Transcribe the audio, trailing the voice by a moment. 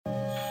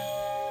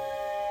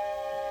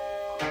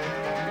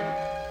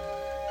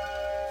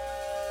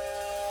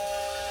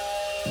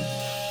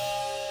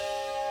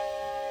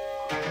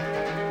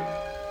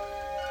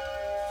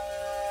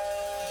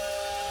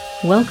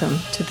Welcome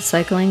to the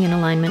Cycling in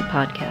Alignment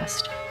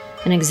podcast,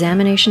 an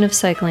examination of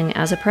cycling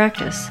as a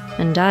practice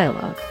and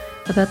dialogue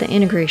about the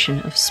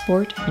integration of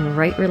sport and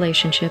right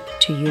relationship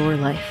to your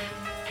life.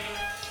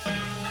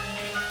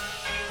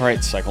 All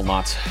right, Cycle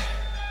Knots.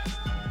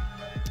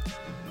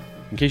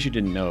 In case you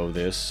didn't know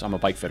this, I'm a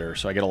bike fitter,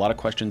 so I get a lot of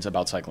questions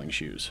about cycling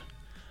shoes.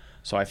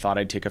 So I thought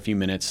I'd take a few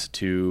minutes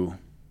to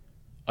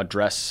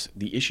address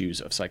the issues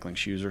of cycling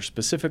shoes, or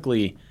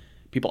specifically,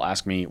 people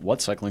ask me,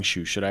 what cycling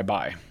shoe should I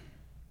buy?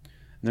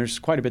 And there's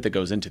quite a bit that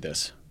goes into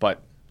this,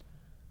 but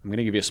I'm going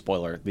to give you a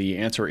spoiler. The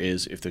answer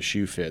is, if the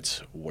shoe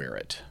fits, wear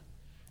it.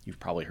 You've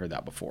probably heard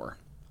that before.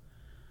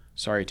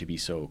 Sorry to be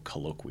so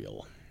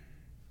colloquial.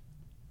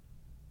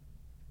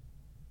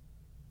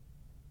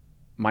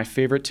 My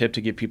favorite tip to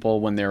give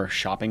people when they're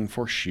shopping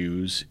for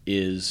shoes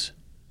is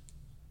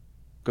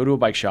go to a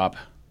bike shop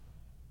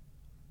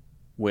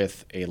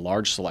with a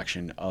large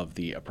selection of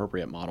the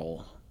appropriate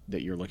model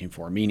that you're looking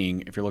for.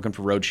 Meaning, if you're looking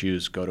for road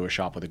shoes, go to a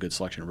shop with a good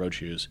selection of road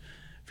shoes.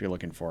 If you're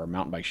looking for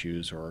mountain bike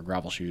shoes or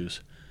gravel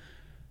shoes,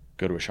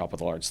 go to a shop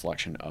with a large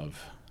selection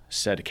of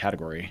said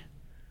category.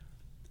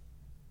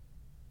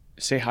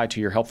 Say hi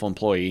to your helpful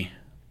employee.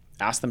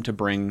 Ask them to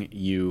bring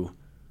you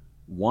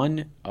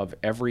one of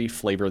every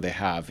flavor they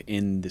have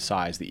in the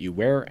size that you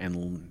wear,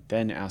 and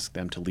then ask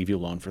them to leave you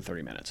alone for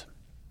 30 minutes.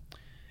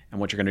 And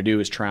what you're going to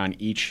do is try on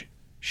each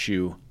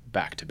shoe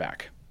back to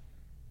back.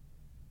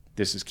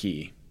 This is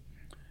key.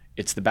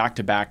 It's the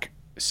back-to-back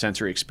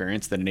sensory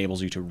experience that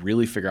enables you to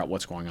really figure out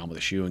what's going on with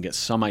the shoe and get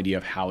some idea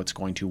of how it's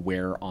going to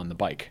wear on the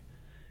bike.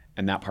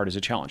 And that part is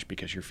a challenge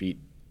because your feet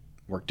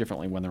work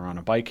differently when they're on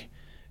a bike.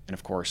 And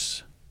of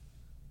course,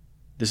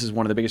 this is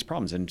one of the biggest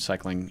problems in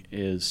cycling,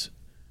 is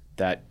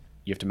that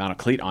you have to mount a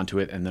cleat onto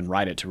it and then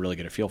ride it to really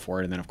get a feel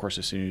for it. And then of course,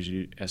 as soon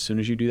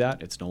as you do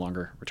that, it's no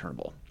longer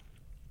returnable.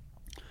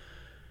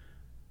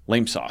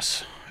 Lame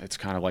sauce. It's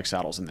kind of like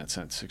saddles in that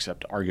sense,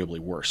 except arguably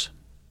worse,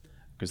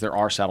 because there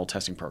are saddle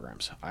testing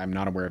programs. I'm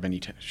not aware of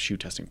any shoe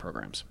testing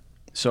programs.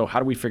 So how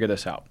do we figure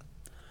this out?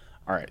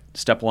 All right,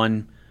 step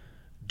one,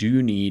 do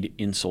you need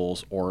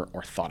insoles or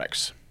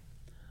orthotics?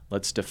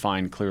 Let's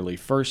define clearly.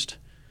 First,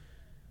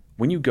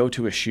 when you go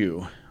to a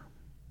shoe,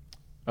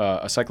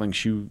 a cycling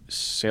shoe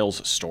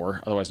sales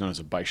store, otherwise known as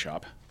a bike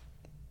shop,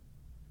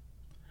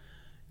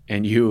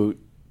 and you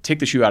take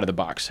the shoe out of the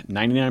box,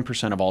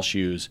 99% of all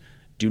shoes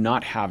do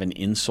not have an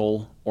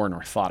insole or an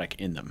orthotic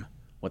in them.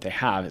 What they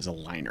have is a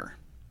liner.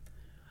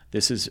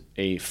 This is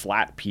a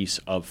flat piece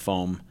of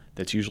foam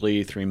that's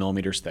usually 3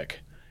 millimeters thick.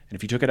 And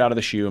if you took it out of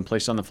the shoe and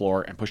placed it on the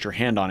floor and pushed your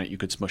hand on it, you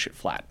could smush it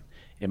flat.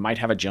 It might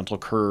have a gentle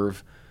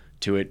curve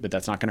to it, but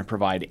that's not going to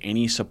provide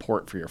any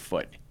support for your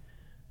foot.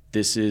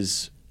 This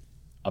is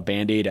a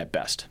Band-Aid at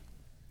best.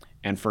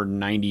 And for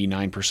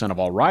 99% of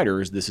all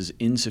riders, this is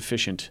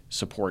insufficient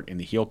support in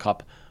the heel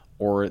cup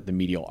or the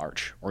medial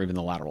arch, or even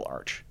the lateral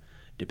arch,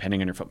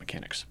 depending on your foot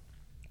mechanics.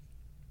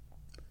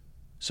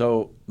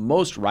 So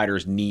most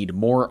riders need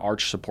more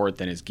arch support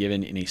than is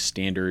given in a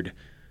standard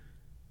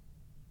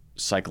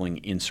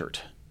cycling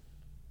insert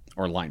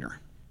or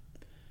liner.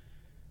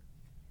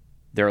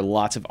 There are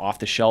lots of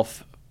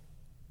off-the-shelf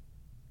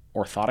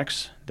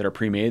orthotics that are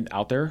pre-made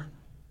out there.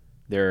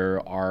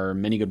 There are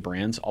many good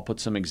brands. I'll put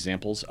some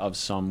examples of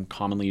some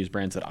commonly used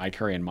brands that I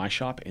carry in my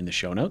shop in the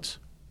show notes.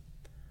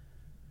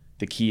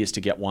 The key is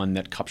to get one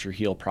that cups your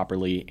heel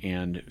properly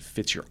and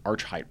fits your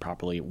arch height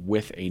properly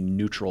with a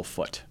neutral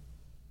foot.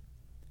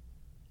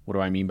 What do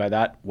I mean by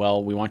that?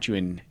 Well, we want you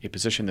in a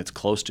position that's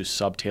close to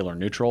sub-talar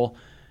neutral.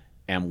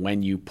 And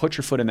when you put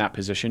your foot in that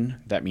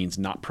position, that means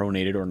not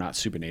pronated or not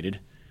supinated,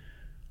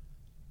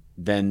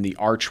 then the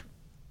arch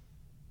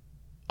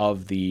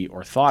of the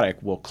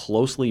orthotic will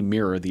closely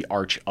mirror the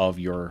arch of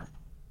your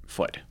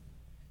foot.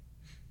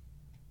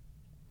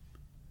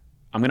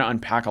 I'm going to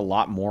unpack a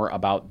lot more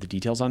about the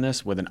details on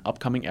this with an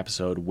upcoming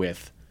episode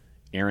with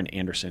Aaron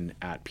Anderson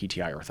at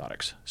PTI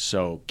Orthotics.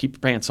 So keep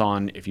your pants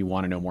on if you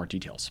want to know more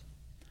details.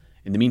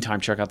 In the meantime,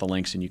 check out the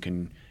links and you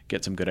can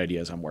get some good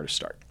ideas on where to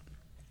start.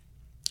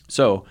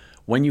 So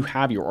when you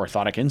have your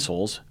orthotic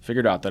insoles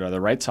figured out that are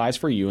the right size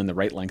for you and the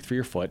right length for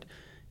your foot,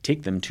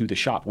 take them to the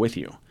shop with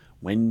you.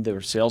 When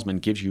the salesman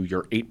gives you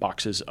your 8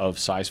 boxes of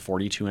size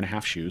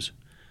 42.5 shoes,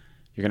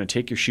 you're going to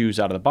take your shoes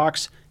out of the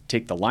box,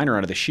 take the liner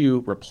out of the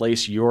shoe,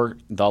 replace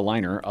the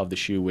liner of the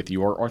shoe with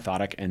your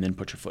orthotic, and then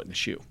put your foot in the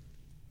shoe.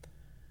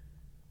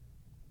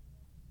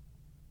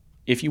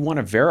 If you want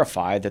to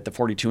verify that the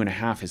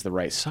 42.5 is the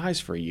right size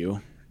for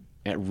you,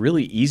 a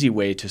really easy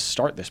way to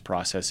start this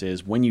process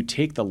is when you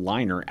take the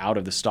liner out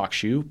of the stock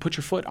shoe, put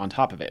your foot on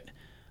top of it.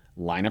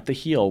 Line up the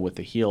heel with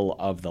the heel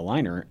of the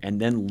liner, and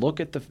then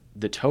look at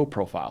the toe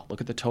profile.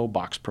 Look at the toe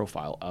box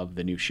profile of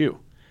the new shoe.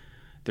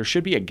 There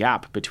should be a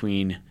gap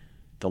between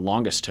the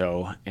longest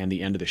toe and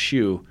the end of the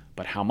shoe,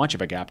 but how much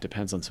of a gap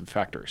depends on some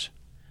factors.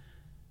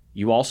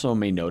 You also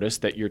may notice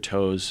that your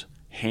toes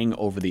hang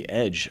over the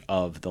edge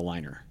of the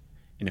liner.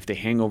 And if they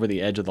hang over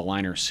the edge of the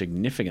liner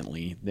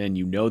significantly, then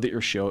you know that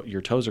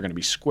your toes are going to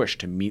be squished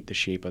to meet the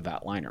shape of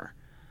that liner.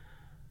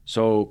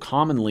 So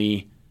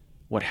commonly,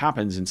 what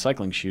happens in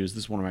cycling shoes,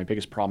 this is one of my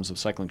biggest problems with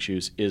cycling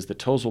shoes, is the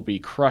toes will be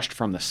crushed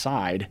from the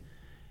side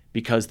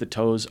because the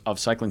toes of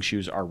cycling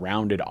shoes are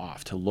rounded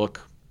off to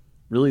look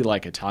really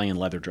like Italian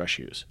leather dress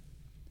shoes.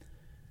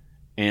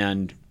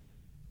 And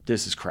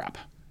this is crap.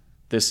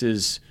 This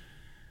is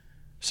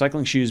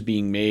cycling shoes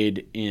being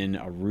made in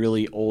a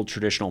really old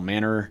traditional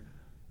manner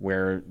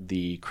where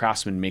the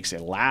craftsman makes a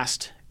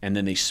last and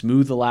then they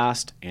smooth the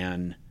last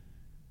and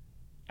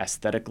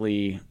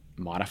aesthetically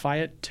modify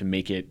it to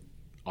make it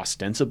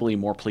ostensibly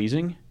more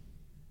pleasing.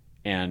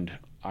 And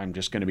I'm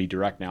just going to be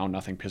direct now.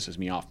 Nothing pisses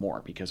me off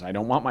more because I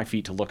don't want my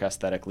feet to look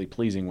aesthetically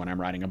pleasing when I'm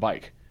riding a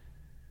bike.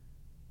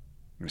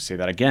 I'm going to say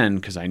that again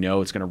because I know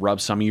it's going to rub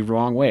some of you the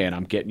wrong way and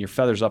I'm getting your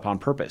feathers up on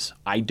purpose.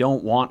 I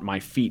don't want my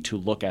feet to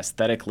look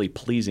aesthetically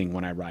pleasing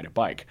when I ride a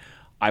bike.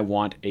 I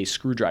want a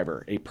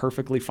screwdriver, a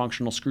perfectly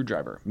functional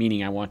screwdriver,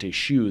 meaning I want a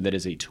shoe that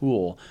is a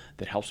tool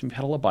that helps me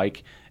pedal a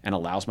bike and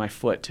allows my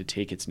foot to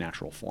take its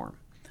natural form.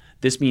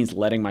 This means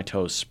letting my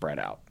toes spread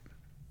out.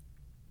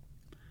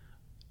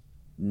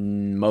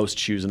 Most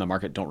shoes in the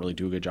market don't really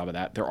do a good job of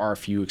that. There are a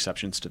few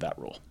exceptions to that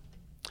rule.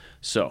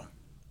 So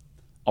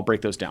I'll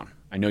break those down.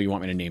 I know you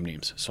want me to name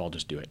names, so I'll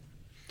just do it.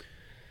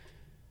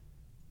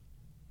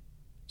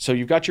 So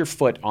you've got your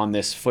foot on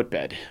this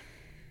footbed,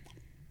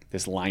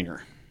 this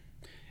liner,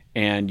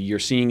 and you're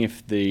seeing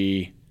if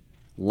the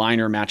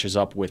liner matches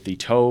up with the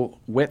toe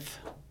width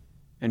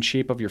and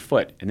shape of your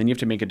foot. And then you have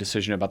to make a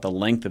decision about the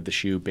length of the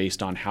shoe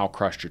based on how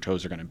crushed your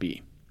toes are going to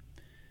be.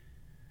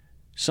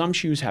 Some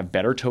shoes have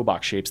better toe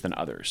box shapes than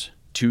others.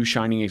 Two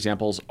shining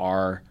examples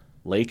are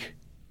Lake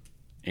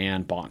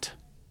and Bont.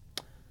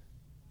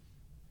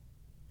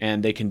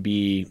 And they can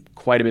be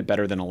quite a bit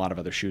better than a lot of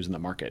other shoes in the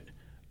market.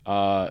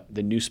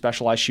 The new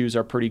Specialized shoes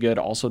are pretty good.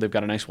 Also, they've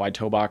got a nice wide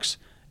toe box,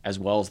 as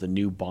well as the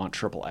new Bont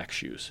Triple X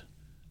shoes.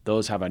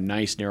 Those have a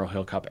nice narrow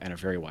heel cup and a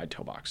very wide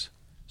toe box.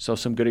 So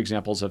some good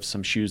examples of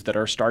some shoes that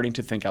are starting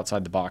to think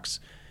outside the box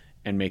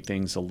and make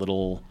things a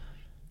little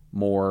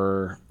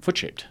more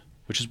foot-shaped,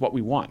 which is what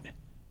we want.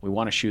 We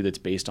want a shoe that's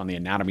based on the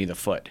anatomy of the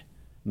foot,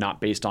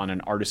 not based on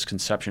an artist's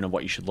conception of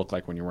what you should look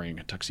like when you're wearing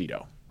a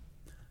tuxedo.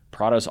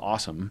 Prada's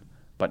awesome,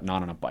 but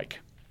not on a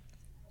bike.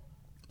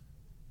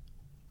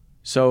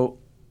 So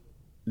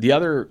the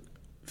other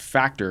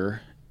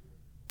factor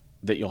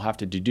that you'll have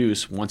to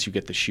deduce once you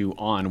get the shoe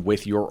on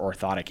with your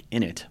orthotic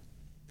in it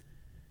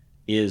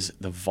is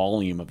the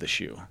volume of the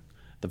shoe.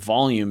 The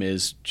volume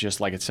is just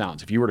like it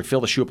sounds. If you were to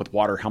fill the shoe up with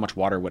water, how much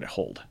water would it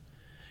hold?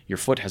 Your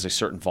foot has a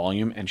certain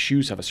volume and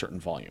shoes have a certain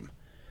volume.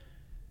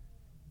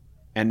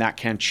 And that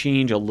can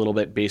change a little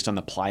bit based on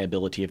the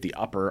pliability of the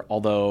upper,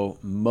 although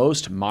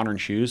most modern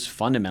shoes,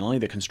 fundamentally,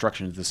 the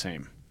construction is the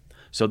same.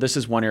 So this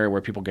is one area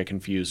where people get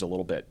confused a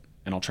little bit,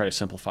 and I'll try to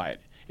simplify it.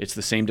 It's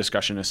the same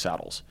discussion as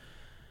saddles.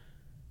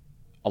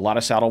 A lot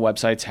of saddle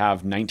websites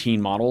have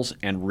 19 models,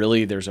 and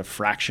really there's a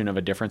fraction of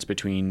a difference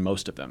between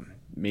most of them.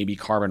 Maybe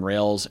carbon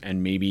rails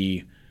and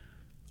maybe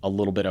a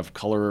little bit of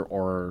color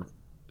or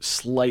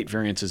slight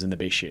variances in the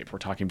base shape. We're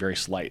talking very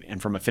slight.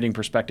 And from a fitting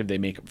perspective, they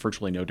make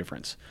virtually no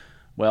difference.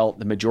 Well,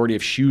 the majority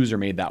of shoes are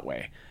made that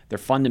way. They're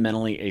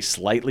fundamentally a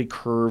slightly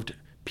curved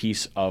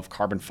piece of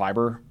carbon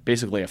fiber,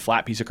 basically a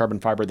flat piece of carbon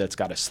fiber that's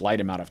got a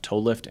slight amount of toe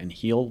lift and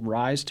heel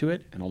rise to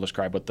it, and I'll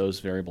describe what those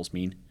variables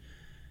mean.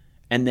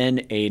 And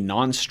then a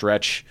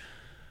non-stretch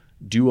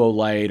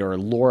Duolite or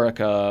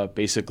Lorica,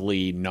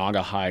 basically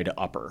Naugahyde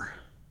upper,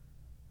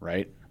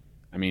 right?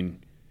 I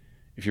mean,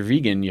 if you're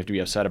vegan, you have to be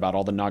upset about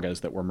all the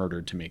Nagas that were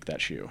murdered to make that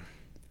shoe.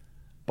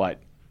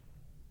 But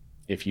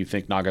if you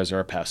think Nagas are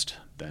a pest,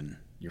 then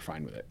you're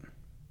fine with it.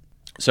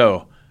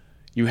 So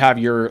you have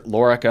your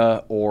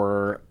Lorica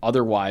or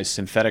otherwise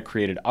synthetic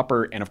created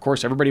upper. And of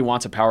course, everybody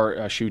wants a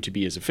power shoe to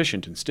be as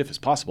efficient and stiff as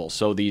possible.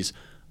 So these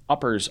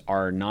uppers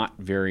are not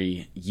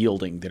very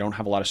yielding. They don't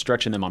have a lot of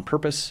stretch in them on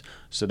purpose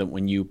so that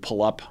when you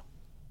pull up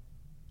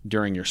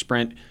during your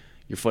sprint,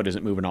 your foot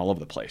isn't moving all over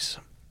the place.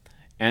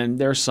 And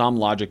there's some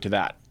logic to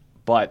that.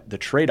 But the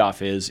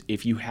trade-off is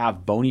if you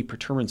have bony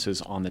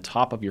protuberances on the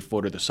top of your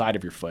foot or the side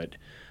of your foot,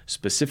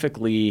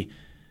 specifically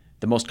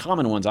the most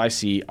common ones I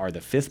see are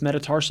the fifth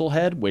metatarsal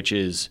head, which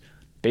is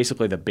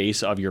basically the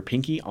base of your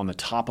pinky on the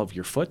top of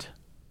your foot,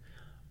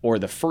 or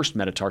the first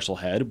metatarsal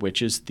head,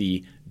 which is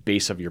the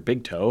base of your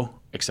big toe,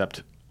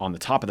 except on the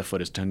top of the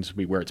foot tends to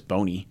be where it's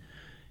bony.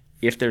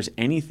 If there's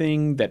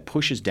anything that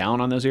pushes down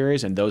on those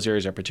areas, and those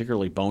areas are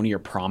particularly bony or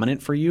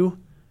prominent for you,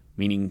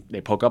 meaning they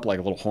poke up like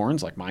little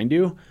horns like mine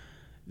do,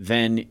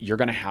 then you're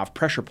going to have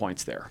pressure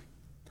points there.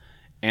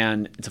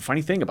 And it's a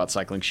funny thing about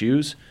cycling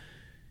shoes.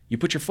 You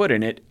put your foot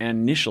in it, and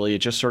initially it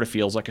just sort of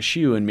feels like a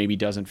shoe and maybe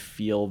doesn't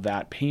feel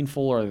that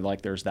painful or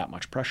like there's that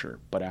much pressure.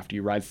 But after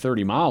you ride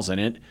 30 miles in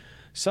it,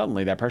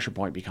 suddenly that pressure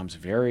point becomes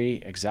very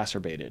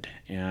exacerbated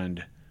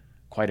and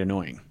quite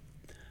annoying.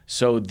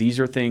 So these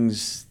are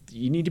things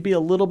you need to be a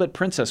little bit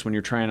princess when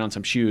you're trying on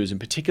some shoes, in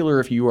particular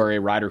if you are a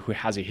rider who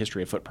has a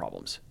history of foot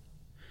problems.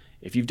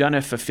 If you've done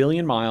a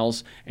fulfillion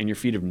miles and your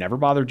feet have never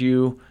bothered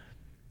you,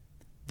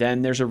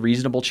 then there's a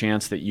reasonable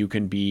chance that you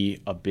can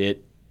be a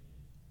bit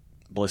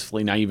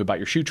blissfully naive about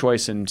your shoe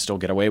choice and still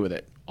get away with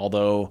it.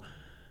 Although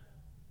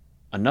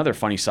Another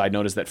funny side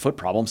note is that foot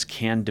problems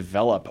can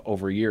develop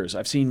over years.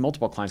 I've seen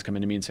multiple clients come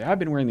into me and say, I've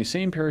been wearing the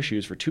same pair of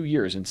shoes for 2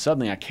 years and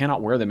suddenly I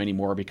cannot wear them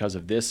anymore because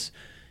of this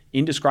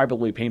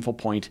indescribably painful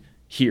point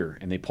here.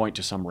 And they point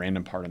to some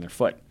random part on their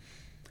foot.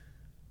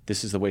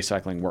 This is the way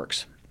cycling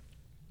works.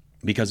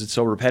 Because it's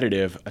so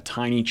repetitive, a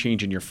tiny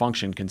change in your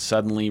function can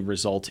suddenly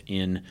result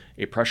in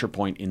a pressure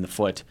point in the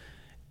foot,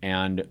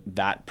 and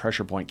that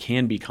pressure point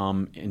can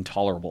become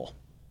intolerable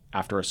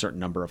after a certain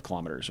number of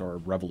kilometers or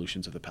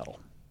revolutions of the pedal.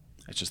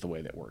 It's just the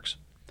way that works.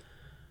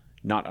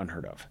 Not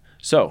unheard of.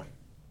 So,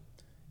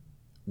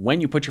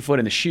 when you put your foot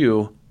in the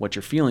shoe, what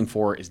you're feeling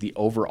for is the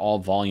overall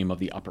volume of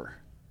the upper.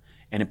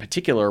 And in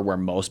particular, where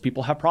most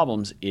people have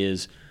problems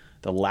is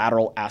the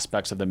lateral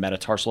aspects of the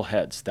metatarsal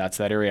heads. That's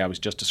that area I was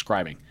just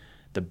describing.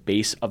 The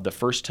base of the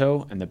first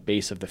toe and the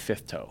base of the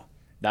fifth toe.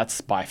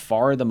 That's by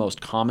far the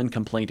most common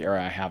complaint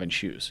area I have in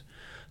shoes.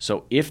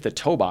 So if the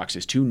toe box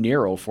is too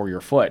narrow for your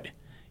foot,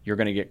 you're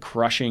going to get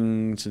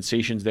crushing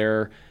sensations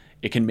there.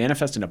 It can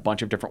manifest in a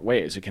bunch of different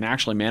ways. It can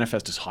actually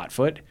manifest as hot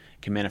foot.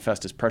 It can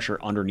manifest as pressure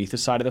underneath the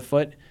side of the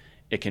foot.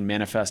 It can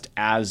manifest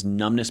as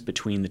numbness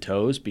between the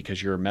toes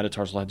because your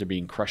metatarsal heads are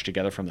being crushed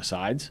together from the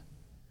sides.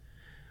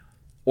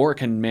 Or it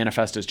can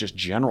manifest as just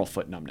general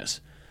foot numbness.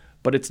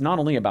 But it's not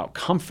only about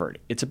comfort,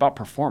 it's about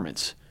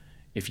performance.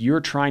 If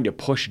you're trying to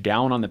push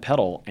down on the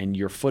pedal and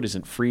your foot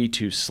isn't free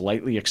to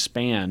slightly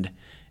expand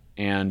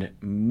and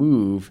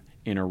move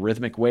in a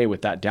rhythmic way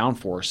with that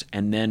downforce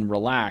and then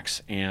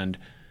relax and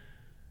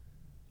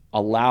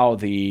allow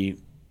the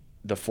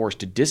force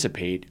to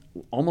dissipate,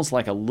 almost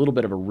like a little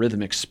bit of a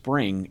rhythmic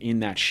spring in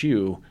that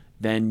shoe,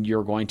 then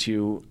you're going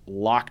to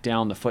lock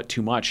down the foot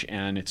too much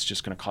and it's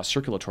just going to cause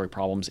circulatory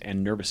problems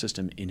and nervous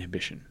system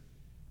inhibition.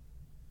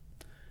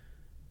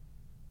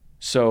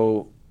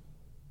 So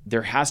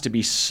there has to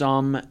be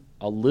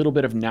a little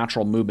bit of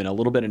natural movement, a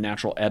little bit of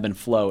natural ebb and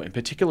flow, in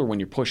particular when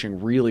you're pushing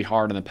really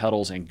hard on the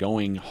pedals and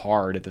going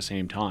hard at the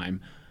same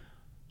time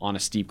on a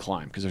steep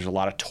climb, because there's a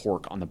lot of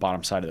torque on the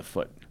bottom side of the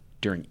foot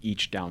during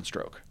each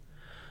downstroke.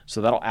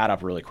 So that'll add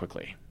up really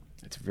quickly.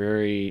 It's a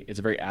very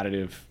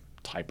additive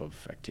type of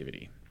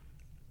activity.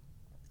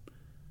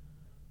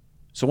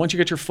 So once you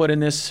get your foot in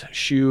this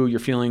shoe, you're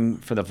feeling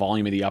for the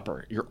volume of the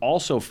upper. You're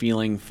also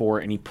feeling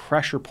for any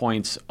pressure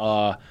points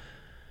by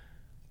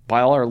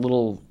all our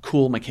little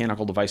cool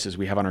mechanical devices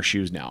we have on our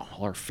shoes now,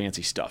 all our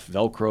fancy stuff,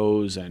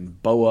 Velcros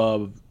and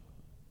BOA,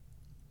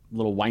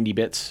 little windy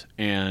bits,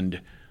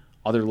 and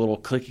other little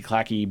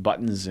clicky-clacky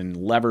buttons and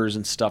levers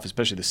and stuff,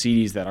 especially the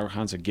CDs that are all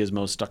kinds of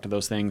gizmos stuck to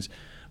those things.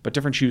 But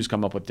different shoes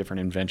come up with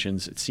different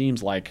inventions. It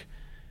seems like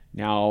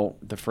now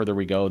the further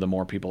we go, the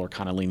more people are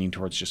kind of leaning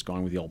towards just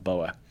going with the old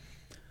BOA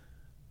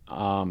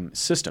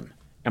system.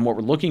 And what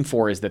we're looking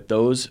for is that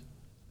those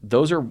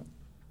are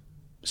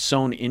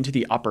sewn into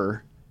the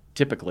upper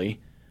typically,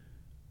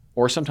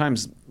 or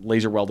sometimes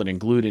laser welded and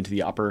glued into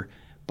the upper,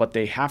 but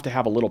they have to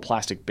have a little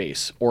plastic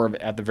base, or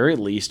at the very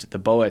least, the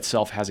BOA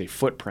itself has a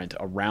footprint,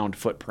 a round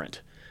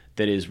footprint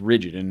that is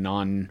rigid and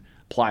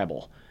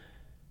non-pliable.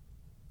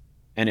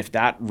 And if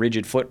that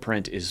rigid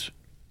footprint is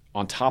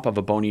on top of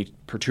a bony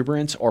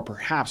protuberance or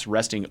perhaps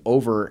resting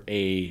over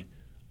a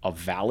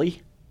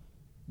valley,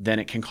 then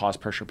it can cause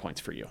pressure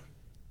points for you.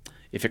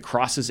 If it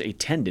crosses a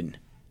tendon,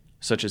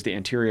 such as the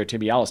anterior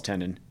tibialis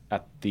tendon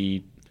at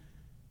the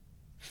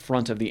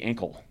front of the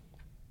ankle,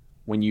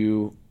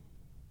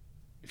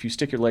 if you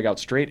stick your leg out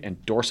straight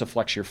and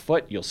dorsiflex your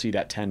foot, you'll see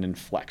that tendon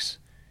flex.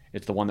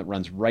 It's the one that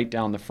runs right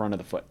down the front of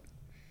the foot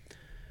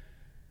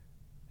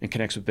and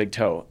connects with big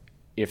toe.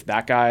 If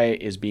that guy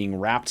is being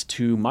wrapped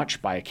too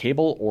much by a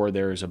cable or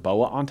there's a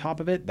BOA on top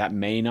of it, that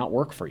may not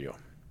work for you.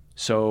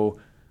 So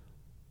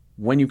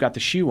when you've got the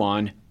shoe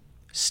on,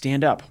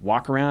 stand up,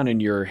 walk around in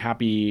your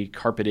happy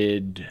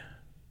carpeted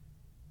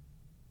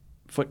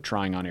foot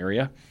trying on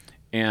area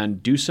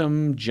and do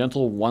some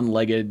gentle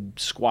one-legged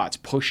squats.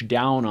 Push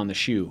down on the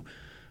shoe.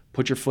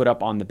 Put your foot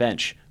up on the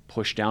bench.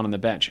 Push down on the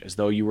bench as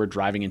though you were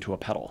driving into a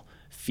pedal.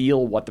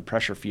 Feel what the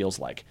pressure feels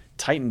like.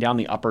 Tighten down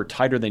the upper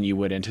tighter than you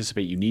would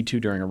anticipate you need to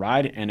during a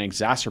ride and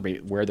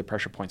exacerbate where the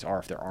pressure points are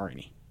if there are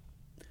any.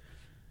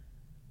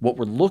 What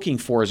we're looking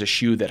for is a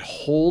shoe that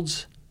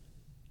holds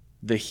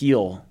the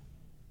heel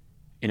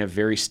in a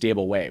very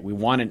stable way. We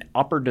want an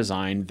upper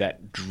design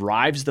that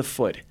drives the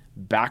foot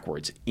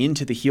backwards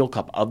into the heel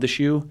cup of the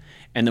shoe,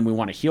 and then we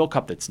want a heel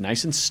cup that's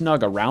nice and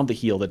snug around the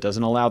heel that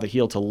doesn't allow the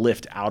heel to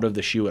lift out of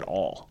the shoe at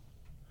all.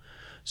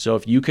 So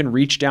if you can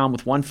reach down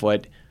with one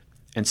foot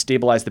and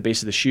stabilize the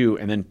base of the shoe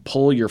and then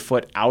pull your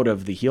foot out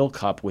of the heel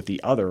cup with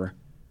the other,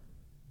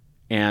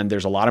 and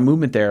there's a lot of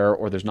movement there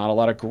or there's not a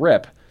lot of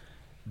grip,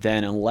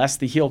 then unless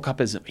the heel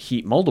cup is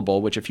heat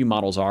moldable, which a few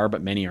models are,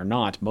 but many are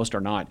not, most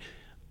are not,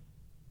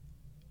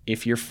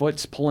 if your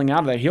foot's pulling out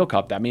of that heel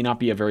cup, that may not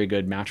be a very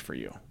good match for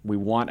you. We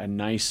want a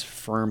nice,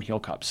 firm heel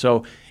cup.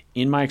 So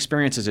in my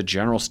experience, as a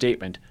general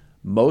statement,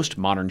 most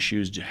modern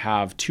shoes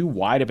have too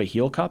wide of a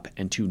heel cup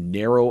and too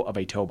narrow of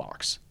a toe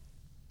box.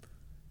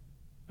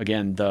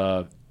 Again,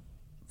 the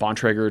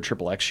Bontrager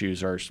XXX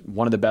shoes are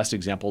one of the best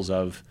examples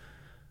of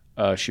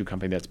a shoe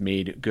company that's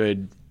made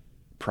good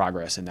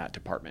progress in that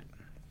department.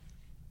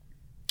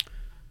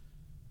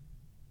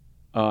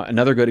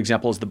 Another good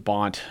example is the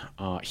Bont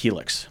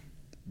Helix.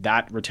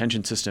 That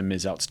retention system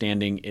is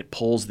outstanding. It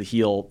pulls the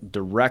heel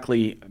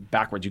directly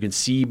backwards. You can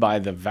see by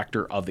the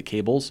vector of the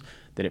cables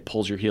that it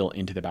pulls your heel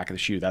into the back of the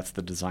shoe. That's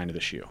the design of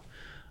the shoe.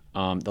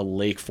 The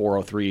Lake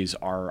 403s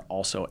are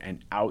also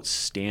an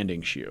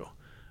outstanding shoe.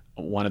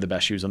 One of the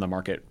best shoes on the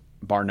market,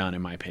 bar none,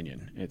 in my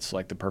opinion. It's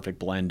like the perfect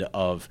blend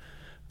of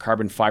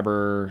carbon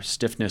fiber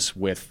stiffness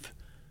with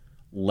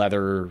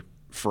leather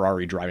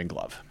Ferrari driving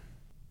glove.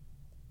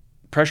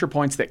 Pressure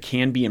points that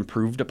can be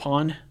improved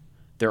upon.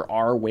 There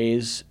are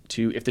ways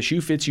to, if the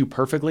shoe fits you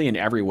perfectly in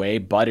every way,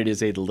 but it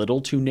is a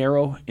little too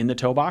narrow in the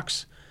toe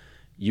box,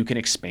 you can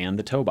expand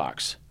the toe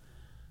box.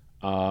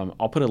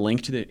 I'll put a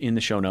link in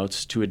the show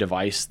notes to a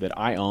device that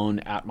I own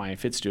at my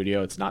fit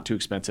studio. It's not too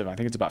expensive. I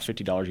think it's about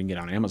 $50 you can get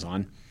on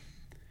Amazon.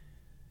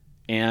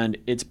 And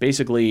it's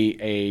basically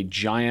a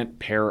giant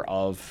pair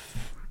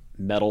of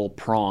metal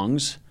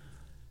prongs,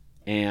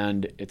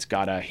 and it's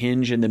got a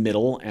hinge in the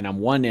middle, and on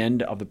one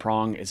end of the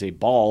prong is a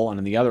ball, and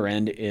on the other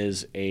end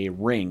is a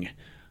ring.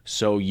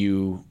 So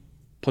you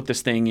put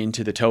this thing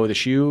into the toe of the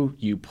shoe,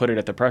 you put it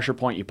at the pressure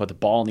point, you put the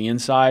ball on the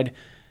inside,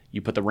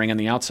 you put the ring on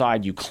the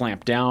outside, you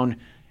clamp down,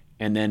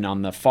 and then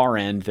on the far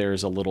end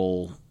there's a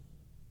little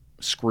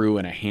screw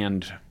and a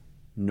hand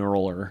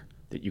knurler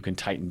that you can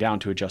tighten down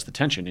to adjust the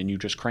tension, and you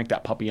just crank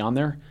that puppy on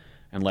there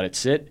and let it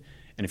sit.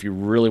 And if you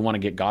really want to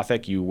get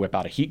gothic, you whip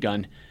out a heat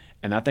gun,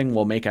 and that thing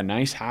will make a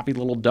nice, happy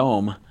little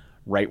dome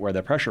right where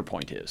the pressure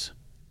point is.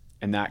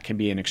 And that can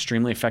be an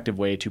extremely effective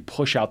way to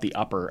push out the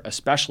upper,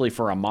 especially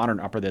for a modern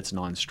upper that's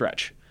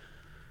non-stretch,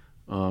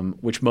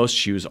 which most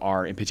shoes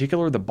are. In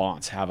particular, the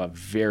Bonts have a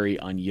very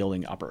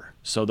unyielding upper.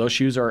 So those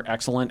shoes are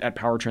excellent at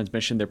power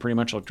transmission. They're pretty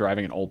much like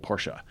driving an old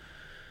Porsche.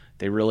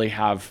 They really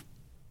have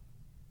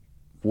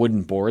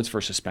wooden boards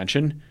for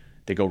suspension.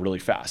 They go really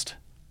fast,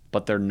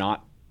 but they're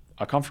not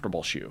a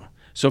comfortable shoe.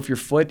 So if your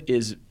foot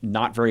is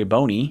not very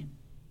bony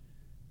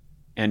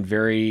and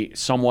very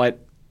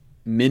somewhat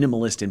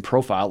minimalist in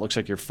profile, it looks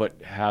like your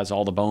foot has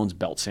all the bones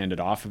belt sanded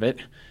off of it,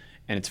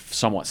 and it's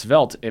somewhat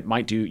svelte,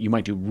 you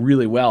might do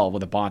really well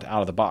with a Bont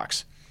out of the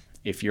box.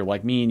 If you're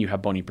like me and you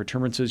have bony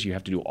protuberances, you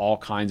have to do all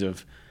kinds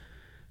of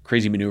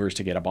crazy maneuvers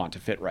to get a Bont to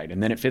fit right.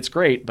 And then it fits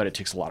great, but it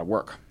takes a lot of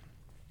work.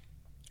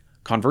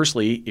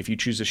 Conversely, if you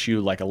choose a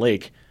shoe like a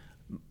Lake,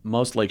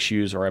 most Lake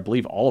shoes, or I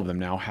believe all of them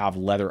now, have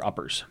leather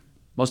uppers.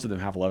 Most of them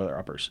have leather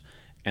uppers,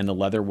 and the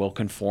leather will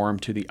conform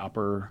to the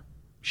upper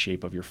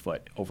shape of your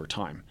foot over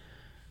time.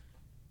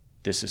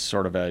 This is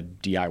sort of a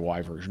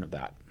DIY version of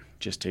that.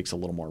 Just takes a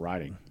little more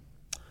riding.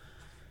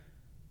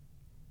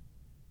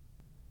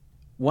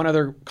 One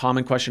other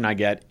common question I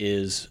get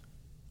is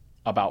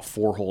about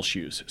 4-hole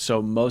shoes.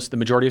 So the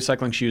majority of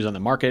cycling shoes on the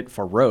market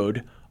for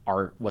road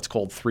are what's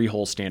called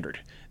 3-hole standard.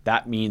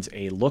 That means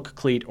a Look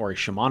cleat or a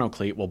Shimano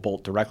cleat will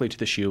bolt directly to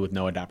the shoe with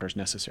no adapters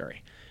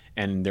necessary.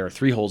 And there are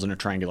 3 holes in a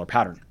triangular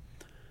pattern.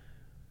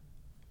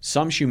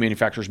 Some shoe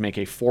manufacturers make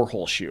a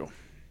 4-hole shoe,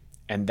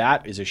 and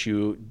that is a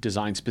shoe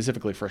designed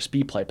specifically for a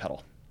SpeedPlay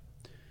pedal.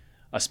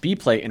 A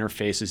SpeedPlay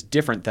interface is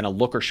different than a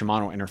Look or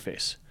Shimano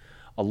interface.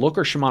 A Look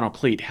or Shimano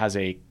cleat has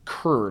a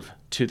curve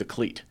to the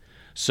cleat.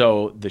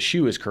 So the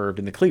shoe is curved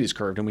and the cleat is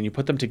curved, and when you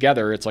put them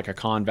together, it's like a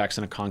convex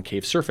and a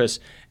concave surface,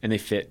 and they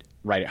fit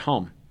right at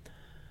home.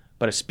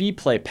 But a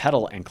SpeedPlay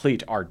pedal and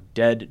cleat are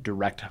dead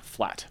direct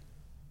flat.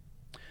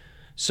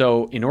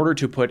 So in order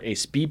to put a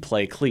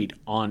SpeedPlay cleat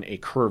on a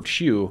curved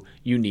shoe,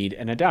 you need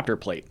an adapter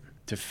plate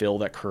to fill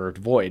that curved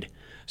void.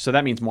 So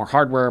that means more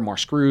hardware, more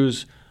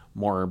screws,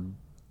 more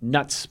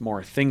nuts,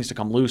 more things to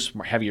come loose,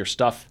 more heavier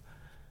stuff,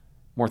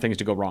 more things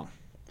to go wrong.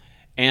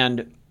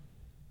 And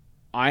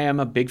I am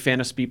a big fan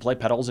of SpeedPlay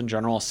pedals in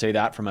general. I'll say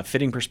that from a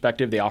fitting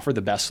perspective, they offer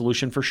the best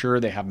solution for sure.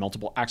 They have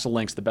multiple axle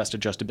lengths, the best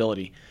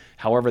adjustability.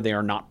 However, they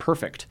are not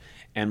perfect.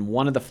 And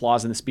one of the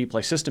flaws in the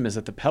SpeedPlay system is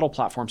that the pedal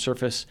platform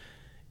surface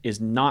is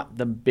not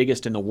the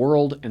biggest in the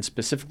world, and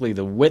specifically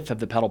the width of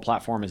the pedal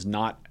platform is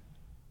not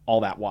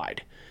all that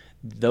wide.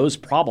 Those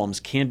problems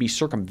can be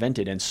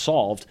circumvented and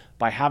solved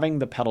by having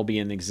the pedal be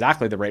in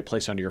exactly the right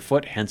place under your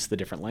foot, hence the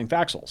different length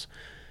axles.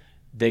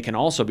 They can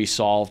also be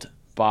solved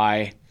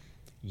by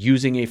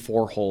using a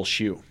 4-hole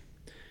shoe.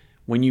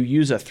 When you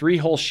use a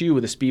 3-hole shoe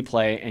with a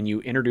SpeedPlay and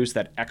you introduce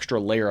that extra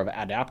layer of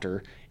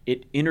adapter,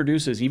 it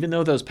introduces, even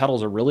though those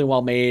pedals are really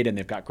well made and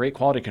they've got great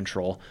quality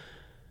control,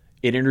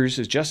 it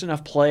introduces just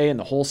enough play in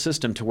the whole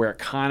system to where it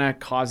kind of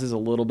causes a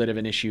little bit of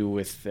an issue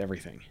with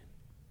everything.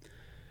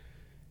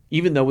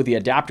 Even though with the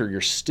adapter,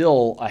 you're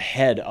still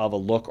ahead of a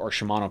Look or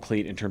Shimano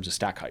cleat in terms of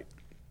stack height.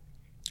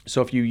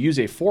 So if you use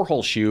a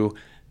 4-hole shoe,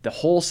 the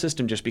whole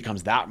system just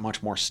becomes that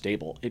much more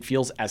stable. It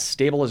feels as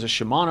stable as a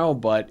Shimano,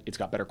 but it's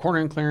got better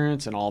cornering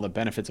clearance and all the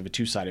benefits of a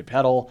 2-sided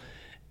pedal,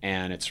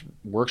 and it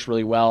works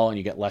really well, and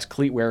you get less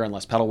cleat wear and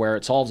less pedal wear.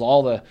 It solves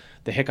all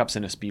the hiccups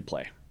in a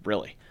SpeedPlay,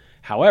 really.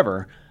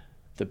 However,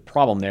 the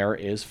problem there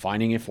is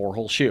finding a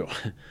 4-hole shoe.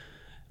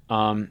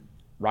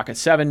 Rocket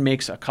 7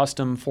 makes a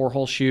custom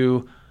 4-hole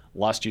shoe.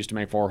 Lust used to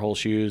make 4-hole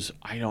shoes.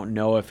 I don't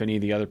know if any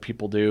of the other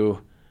people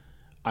do.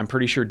 I'm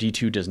pretty sure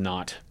D2 does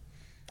not.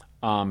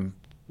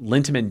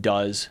 Lintaman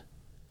does.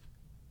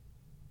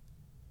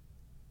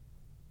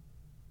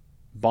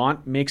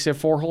 Bont makes a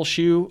 4-hole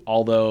shoe,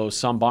 although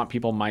some Bont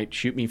people might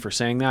shoot me for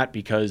saying that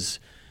because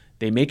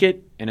they make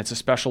it and it's a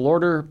special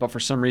order, but for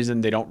some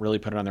reason they don't really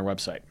put it on their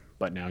website.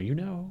 But now you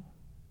know.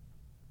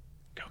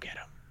 Go get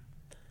them.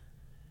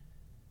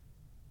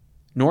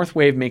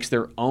 Northwave makes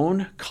their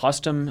own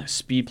custom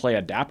Speedplay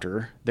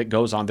adapter that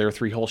goes on their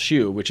 3-hole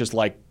shoe, which is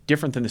like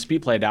different than the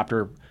Speedplay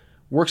adapter,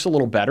 works a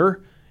little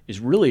better, is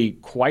really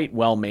quite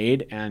well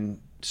made and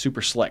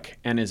super slick,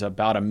 and is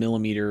about 1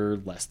 millimeter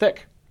less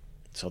thick.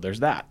 So there's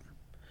that.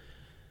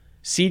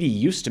 CD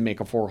used to make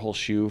a 4-hole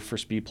shoe for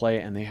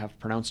Speedplay, and they have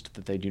pronounced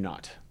that they do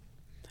not.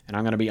 And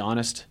I'm going to be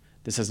honest,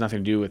 this has nothing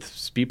to do with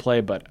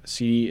Speedplay, but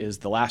CD is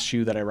the last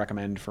shoe that I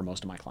recommend for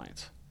most of my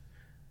clients.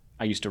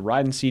 I used to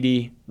ride in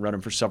CD, rode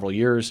them for several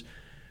years.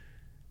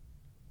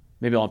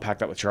 Maybe I'll unpack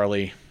that with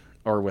Charlie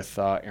or with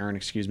Aaron,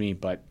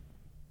 but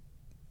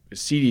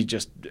CD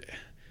just...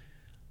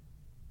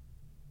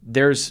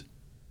 There's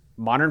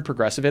modern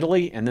progressive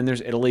Italy, and then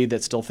there's Italy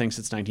that still thinks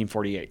it's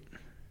 1948.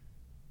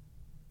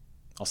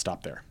 I'll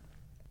stop there.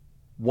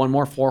 One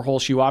more 4-hole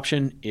shoe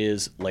option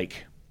is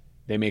Lake.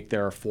 They make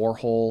their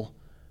 4-hole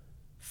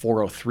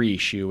 403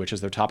 shoe, which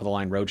is their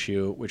top-of-the-line road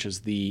shoe, which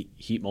is the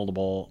heat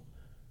moldable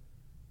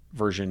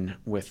version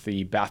with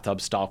the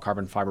bathtub-style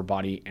carbon fiber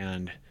body.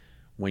 And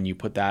when you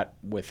put that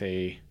with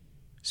a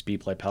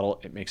Speedplay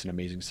pedal, it makes an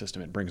amazing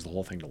system. It brings the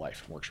whole thing to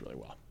life. It works really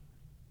well.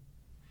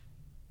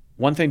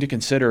 One thing to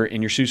consider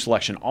in your shoe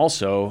selection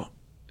also,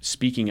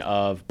 speaking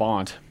of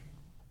Bont,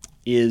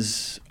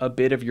 is a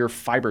bit of your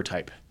fiber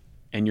type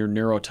and your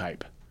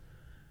neurotype.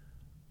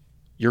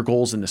 Your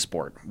goals in the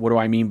sport. What do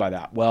I mean by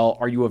that? Well,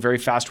 are you a very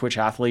fast twitch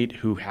athlete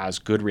who has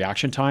good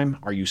reaction time?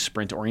 Are you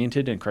sprint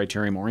oriented and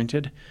criterium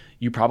oriented?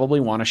 You probably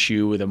want a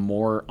shoe with a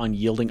more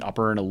unyielding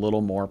upper and a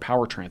little more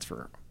power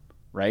transfer,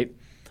 right?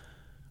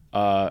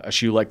 A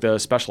shoe like the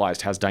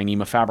Specialized has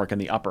Dyneema fabric in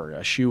the upper.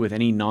 A shoe with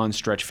any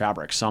non-stretch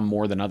fabric, some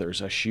more than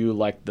others. A shoe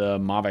like the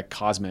Mavic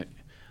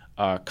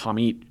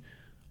Comet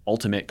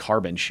Ultimate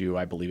Carbon shoe,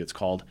 I believe it's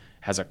called,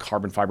 has a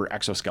carbon fiber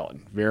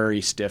exoskeleton.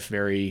 Very stiff,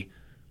 very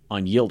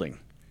unyielding.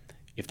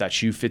 If that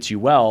shoe fits you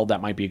well,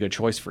 that might be a good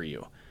choice for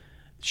you.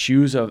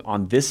 Shoes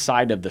on this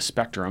side of the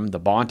spectrum, the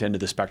Bont end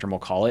of the spectrum we'll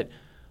call it,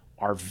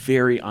 are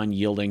very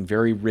unyielding,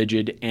 very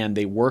rigid, and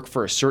they work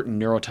for a certain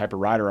neurotype of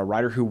rider, a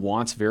rider who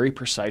wants very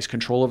precise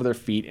control over their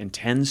feet and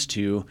tends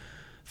to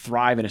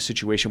thrive in a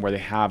situation where they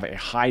have a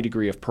high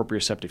degree of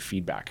proprioceptive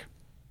feedback,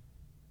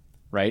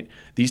 right?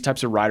 These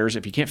types of riders,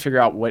 if you can't figure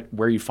out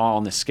where you fall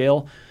on the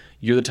scale,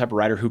 you're the type of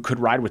rider who could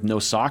ride with no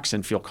socks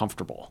and feel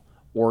comfortable.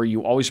 Or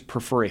you always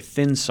prefer a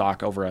thin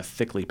sock over a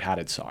thickly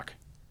padded sock.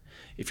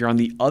 If you're on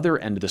the other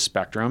end of the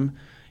spectrum,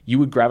 you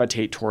would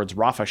gravitate towards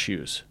Rapha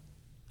shoes,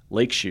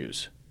 Lake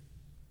shoes,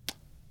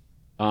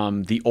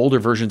 the older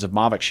versions of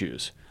Mavic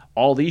shoes.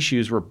 All these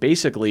shoes were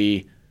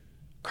basically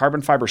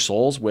carbon fiber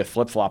soles with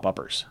flip-flop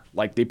uppers.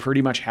 Like they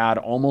pretty much had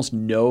almost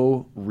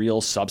no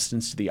real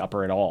substance to the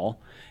upper at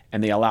all,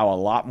 and they allow a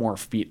lot more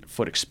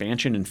foot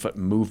expansion and foot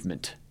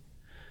movement.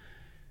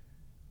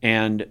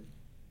 And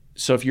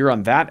so if you're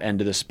on that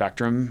end of the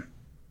spectrum,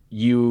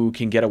 you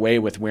can get away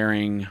with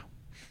wearing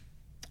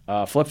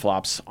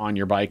flip-flops on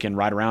your bike and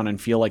ride around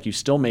and feel like you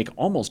still make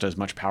almost as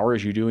much power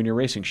as you do in your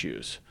racing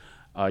shoes.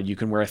 You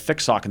can wear a thick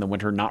sock in the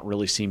winter, not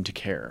really seem to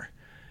care.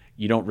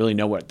 You don't really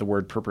know what the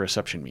word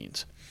proprioception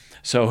means.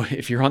 So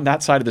if you're on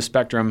that side of the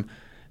spectrum,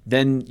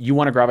 then you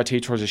want to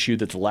gravitate towards a shoe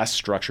that's less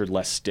structured,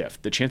 less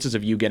stiff. The chances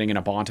of you getting in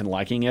a Bont and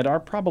liking it are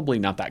probably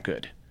not that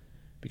good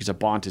because a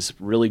Bont is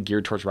really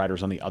geared towards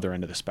riders on the other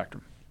end of the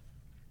spectrum.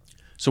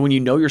 So when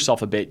you know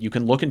yourself a bit, you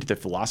can look into the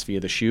philosophy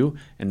of the shoe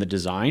and the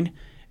design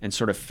and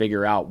sort of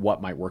figure out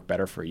what might work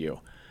better for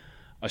you.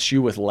 A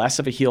shoe with less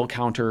of a heel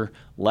counter,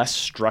 less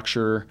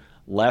structure,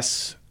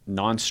 less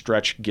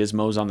non-stretch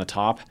gizmos on the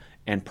top,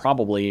 and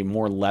probably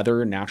more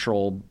leather,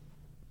 natural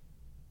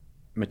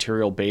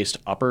material-based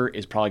upper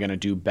is probably going to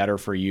do better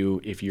for you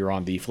if you're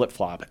on the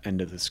flip-flop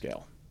end of the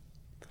scale.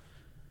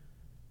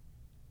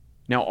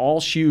 Now,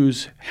 all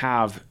shoes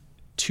have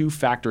two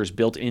factors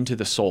built into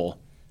the sole.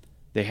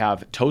 They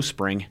have toe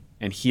spring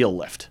and heel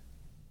lift.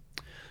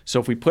 So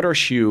if we put our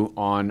shoe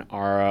on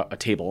a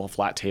table, a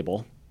flat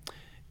table,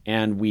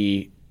 and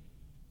we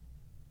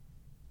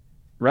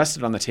rest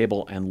it on the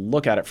table and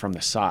look at it from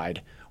the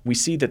side, we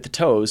see that the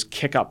toes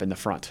kick up in the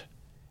front,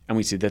 and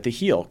we see that the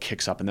heel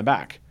kicks up in the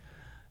back.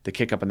 The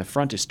kick up in the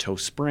front is toe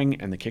spring,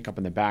 and the kick up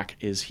in the back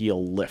is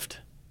heel lift.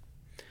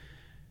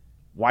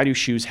 Why do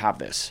shoes have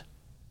this?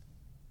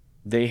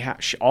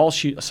 All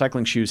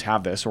cycling shoes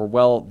have this, or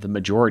well, the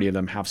majority of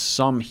them have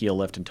some heel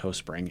lift and toe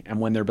spring, and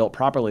when they're built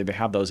properly, they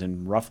have those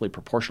in roughly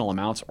proportional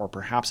amounts, or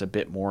perhaps a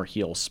bit more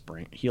heel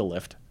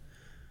lift.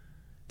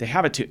 They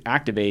have it to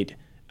activate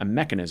a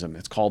mechanism.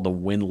 It's called the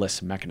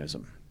windlass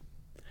mechanism.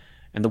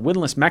 And the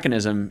windlass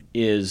mechanism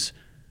is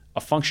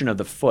a function of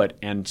the foot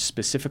and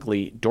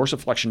specifically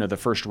dorsiflexion of the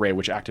first ray,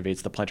 which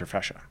activates the plantar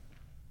fascia.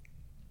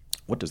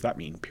 What does that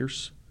mean,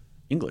 Pierce?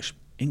 English,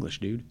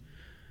 dude.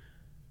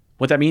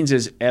 What that means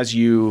is as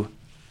you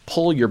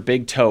pull your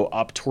big toe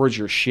up towards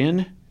your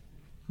shin,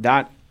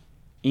 that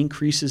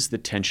increases the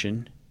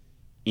tension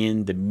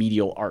in the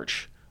medial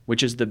arch,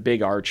 which is the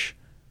big arch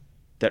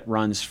that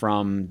runs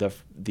from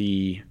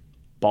the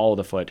ball of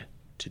the foot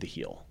to the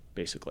heel,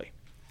 basically.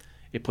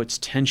 It puts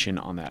tension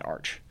on that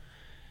arch.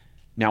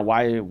 Now,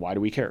 why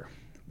do we care?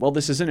 Well,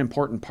 this is an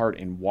important part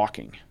in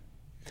walking.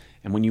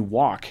 And when you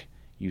walk,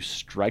 you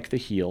strike the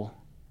heel,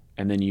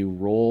 and then you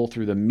roll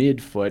through the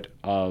midfoot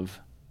of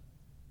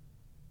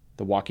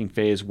the walking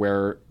phase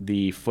where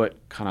the foot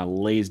kind of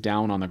lays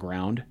down on the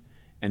ground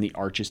and the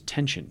arch is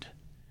tensioned.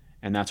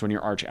 And that's when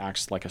your arch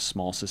acts like a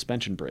small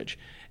suspension bridge.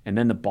 And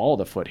then the ball of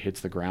the foot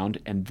hits the ground,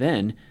 and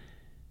then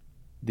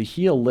the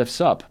heel lifts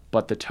up,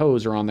 but the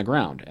toes are on the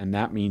ground. And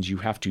that means you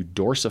have to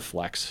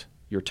dorsiflex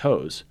your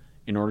toes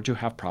in order to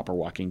have proper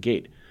walking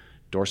gait.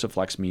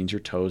 Dorsiflex means your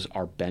toes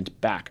are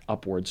bent back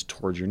upwards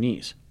towards your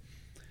knees.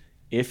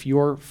 If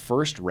your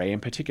first ray in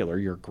particular,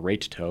 your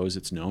great toe as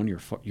it's known,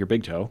 your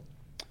big toe,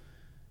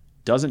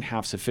 doesn't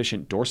have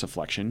sufficient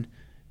dorsiflexion,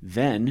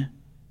 then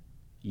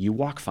you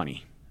walk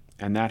funny.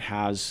 And that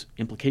has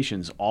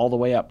implications all the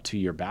way up to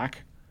your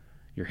back,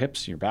 your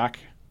hips, your back,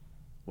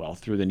 well,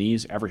 through the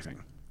knees,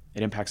 everything.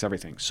 It impacts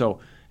everything. So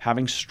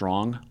having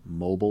strong,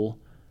 mobile,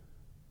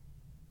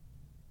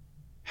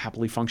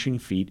 happily functioning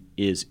feet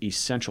is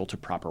essential to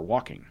proper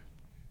walking.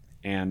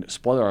 And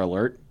spoiler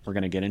alert, we're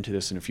going to get into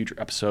this in a future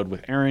episode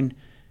with Aaron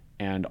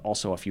and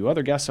also a few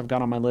other guests I've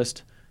got on my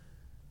list.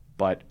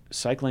 But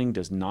cycling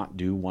does not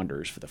do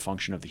wonders for the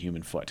function of the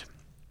human foot.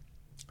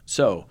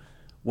 So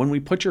when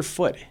we put your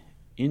foot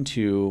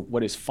into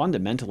what is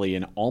fundamentally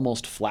an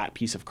almost flat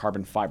piece of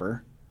carbon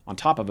fiber, on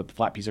top of a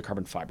flat piece of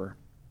carbon fiber,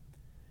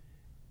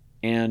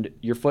 and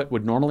your foot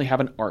would normally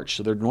have an arch,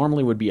 so there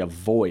normally would be a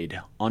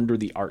void under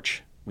the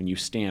arch when you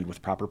stand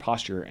with proper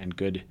posture and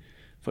good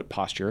foot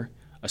posture,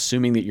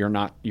 assuming that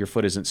your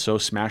foot isn't so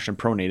smashed and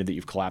pronated that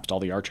you've collapsed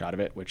all the arch out of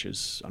it, which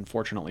is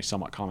unfortunately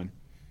somewhat common.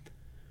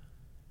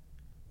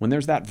 When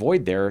there's that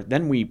void there,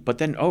 we want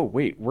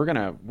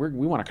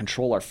to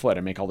control our foot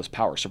and make all this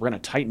power. So we're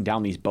going to tighten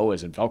down these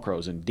boas and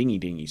Velcros and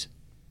dingies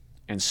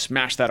and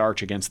smash that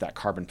arch against that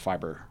carbon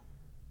fiber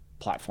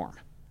platform.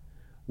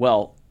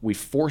 Well, we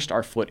forced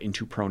our foot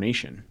into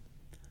pronation,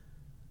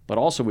 but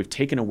also we've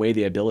taken away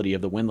the ability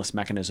of the windlass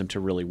mechanism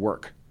to really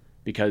work,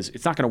 because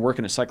it's not going to work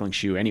in a cycling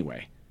shoe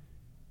anyway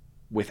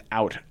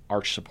without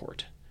arch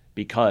support,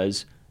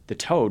 because the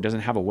toe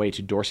doesn't have a way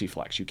to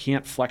dorsiflex. You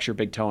can't flex your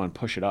big toe and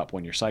push it up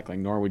when you're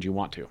cycling, nor would you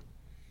want to.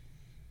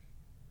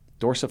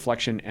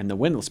 Dorsiflexion and the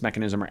windlass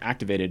mechanism are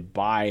activated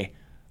by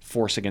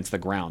force against the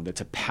ground.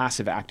 That's a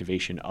passive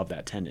activation of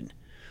that tendon.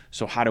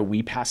 So how do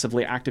we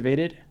passively activate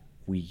it?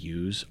 We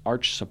use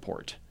arch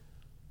support.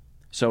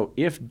 So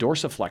if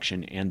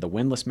dorsiflexion and the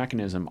windlass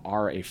mechanism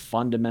are a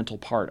fundamental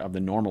part of the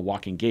normal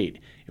walking gait,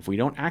 if we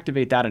don't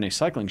activate that in a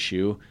cycling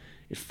shoe,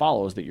 it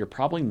follows that you're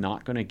probably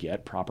not going to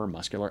get proper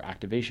muscular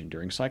activation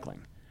during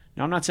cycling.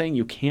 Now, I'm not saying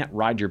you can't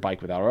ride your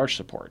bike without arch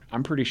support.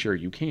 I'm pretty sure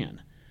you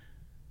can.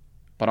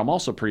 But I'm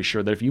also pretty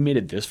sure that if you made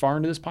it this far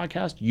into this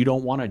podcast, you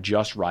don't want to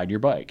just ride your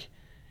bike.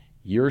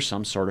 You're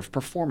some sort of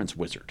performance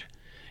wizard,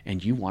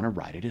 and you want to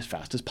ride it as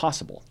fast as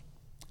possible.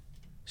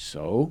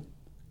 So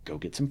go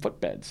get some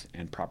footbeds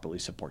and properly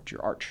support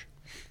your arch.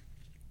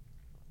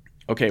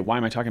 Okay, why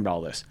am I talking about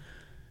all this?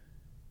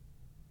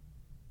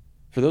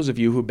 For those of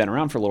you who've been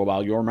around for a little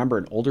while, you'll remember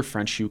an older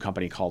French shoe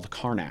company called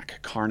Carnac.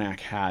 Carnac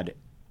had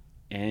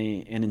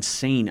an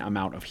insane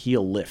amount of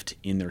heel lift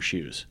in their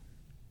shoes,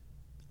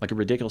 like a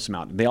ridiculous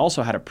amount. They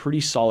also had a pretty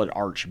solid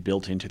arch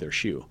built into their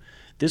shoe.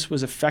 This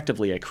was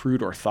effectively a crude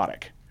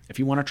orthotic. If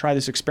you want to try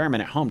this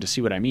experiment at home to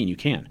see what I mean, you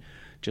can.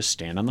 Just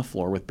stand on the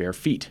floor with bare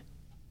feet.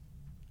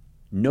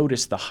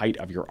 Notice the height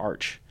of your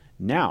arch.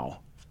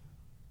 Now,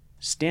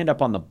 stand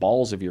up on the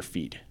balls of your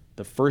feet,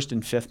 the first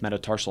and fifth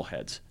metatarsal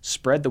heads.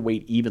 Spread the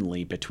weight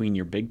evenly between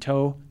your big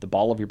toe, the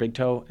ball of your big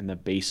toe, and the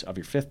base of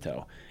your fifth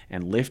toe,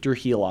 and lift your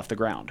heel off the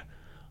ground.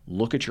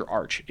 Look at your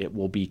arch. It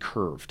will be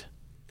curved.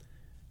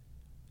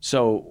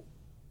 So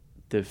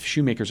the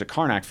shoemakers at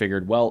Carnac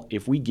figured, well,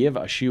 if we give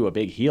a shoe a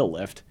big heel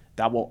lift,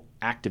 that will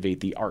activate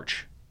the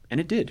arch. And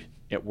it did.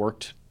 It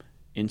worked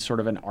in sort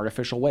of an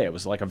artificial way. It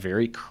was like a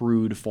very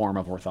crude form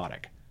of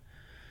orthotic.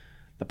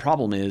 The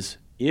problem is,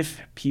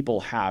 if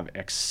people have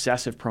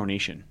excessive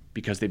pronation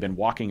because they've been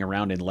walking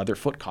around in leather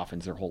foot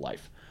coffins their whole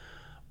life,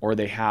 or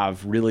they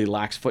have really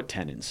lax foot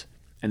tendons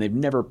and they've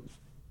never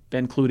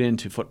been clued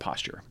into foot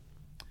posture,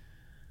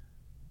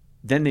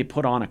 then they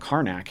put on a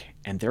Carnac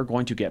and they're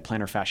going to get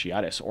plantar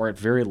fasciitis, or at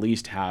very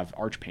least have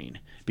arch pain,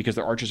 because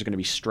their arches are going to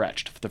be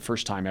stretched for the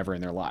first time ever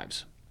in their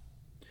lives.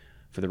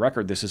 For the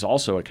record, this is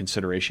also a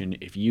consideration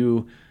if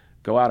you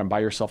go out and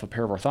buy yourself a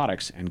pair of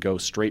orthotics and go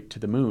straight to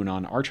the moon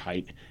on arch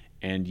height,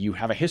 and you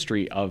have a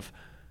history of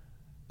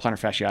plantar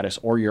fasciitis,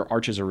 or your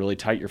arches are really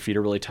tight, your feet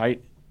are really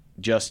tight,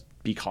 just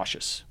be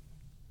cautious.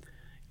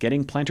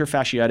 Getting plantar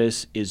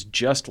fasciitis is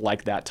just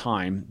like that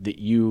time that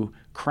you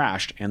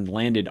crashed and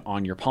landed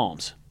on your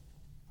palms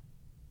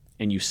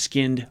and you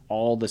skinned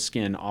all the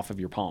skin off of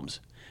your palms.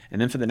 And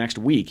then for the next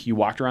week, you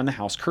walked around the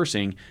house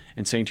cursing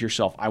and saying to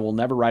yourself, I will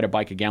never ride a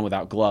bike again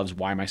without gloves.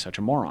 Why am I such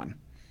a moron?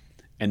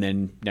 And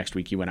then next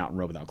week you went out and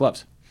rode without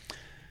gloves.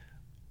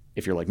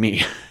 If you're like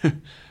me,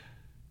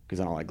 because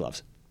I don't like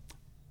gloves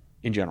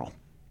in general,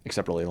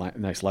 except really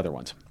nice leather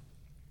ones.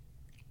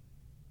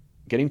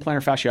 Getting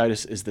plantar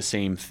fasciitis is the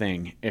same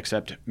thing,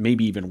 except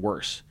maybe even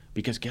worse.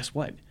 Because guess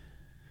what?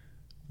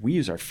 We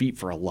use our feet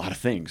for a lot of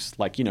things.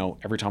 Like,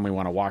 every time we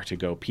want to walk to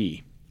go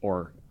pee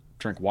or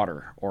drink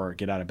water or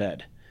get out of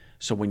bed.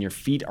 So when your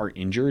feet are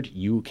injured,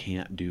 you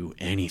can't do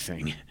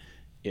anything.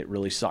 It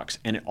really sucks.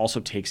 And it also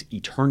takes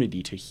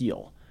eternity to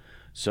heal.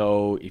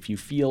 So if you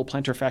feel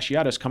plantar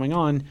fasciitis coming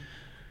on,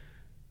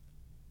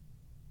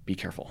 be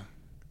careful.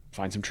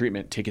 Find some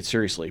treatment. Take it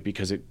seriously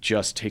because it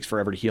just takes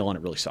forever to heal and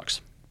it really sucks.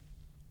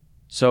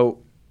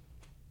 So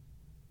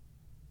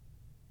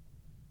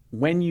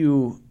when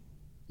you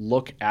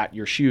look at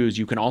your shoes,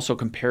 you can also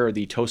compare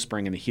the toe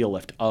spring and the heel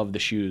lift of the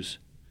shoes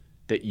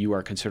that you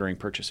are considering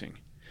purchasing.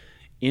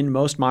 In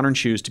most modern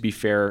shoes, to be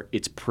fair,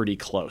 it's pretty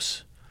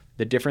close.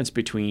 The difference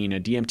between a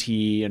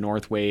DMT, a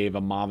Northwave,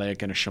 a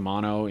Mavic, and a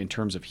Shimano in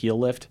terms of heel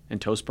lift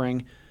and toe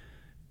spring,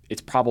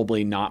 it's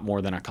probably not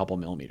more than a couple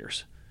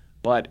millimeters.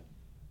 But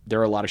there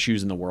are a lot of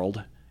shoes in the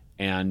world,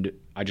 and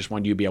I just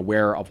wanted you to be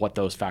aware of what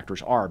those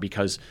factors are,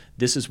 because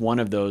this is one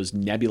of those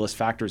nebulous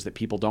factors that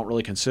people don't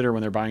really consider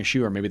when they're buying a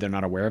shoe, or maybe they're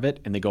not aware of it,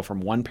 and they go from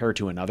one pair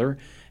to another,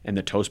 and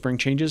the toe spring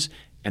changes,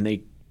 and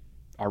they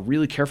are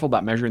really careful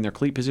about measuring their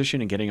cleat position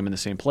and getting them in the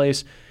same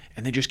place,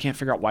 and they just can't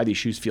figure out why these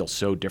shoes feel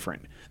so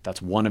different.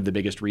 That's one of the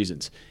biggest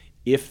reasons.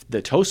 If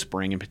the toe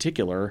spring in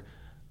particular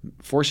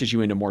forces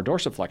you into more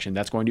dorsiflexion,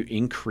 that's going to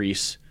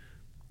increase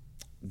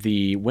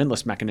the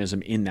windlass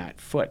mechanism in that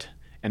foot.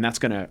 And that's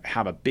going to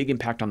have a big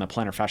impact on the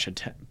plantar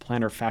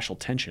fascial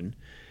tension.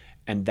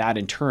 And that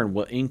in turn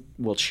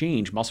will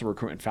change muscle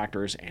recruitment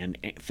factors and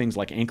things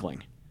like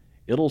ankling.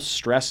 It'll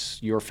stress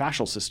your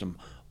fascial system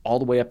all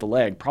the way up the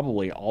leg,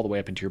 probably all the way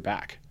up into your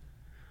back.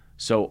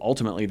 So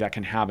ultimately that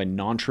can have a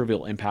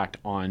non-trivial impact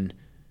on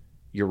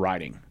your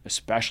riding,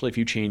 especially if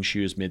you change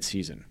shoes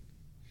mid-season.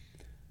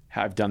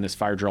 I've done this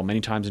fire drill many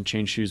times and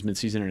changed shoes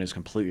mid-season, and it has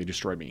completely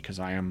destroyed me because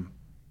I am,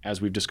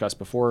 as we've discussed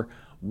before,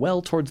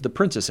 well towards the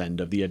princess end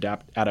of the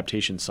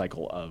adaptation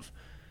cycle of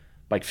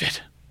bike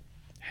fit,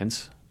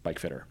 hence bike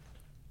fitter.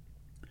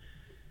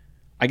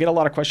 I get a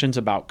lot of questions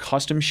about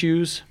custom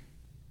shoes.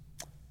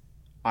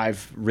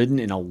 I've ridden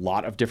in a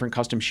lot of different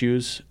custom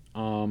shoes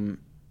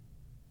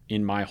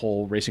in my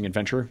whole racing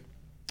adventure.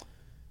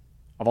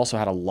 I've also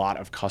had a lot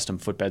of custom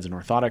footbeds and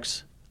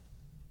orthotics.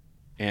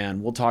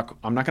 And we'll talk,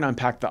 I'm not going to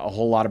unpack a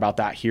whole lot about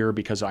that here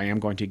because I am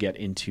going to get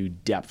into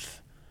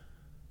depth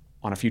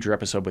on a future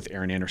episode with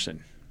Aaron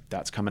Anderson.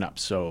 That's coming up.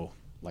 So,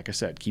 like I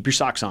said, keep your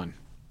socks on.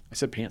 I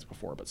said pants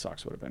before, but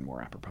socks would have been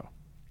more apropos.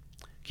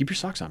 Keep your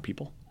socks on,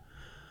 people.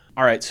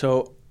 All right,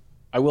 so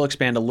I will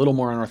expand a little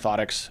more on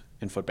orthotics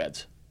and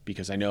footbeds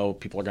because I know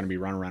people are going to be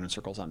running around in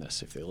circles on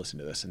this if they listen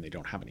to this and they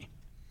don't have any.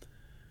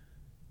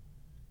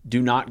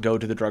 Do not go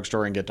to the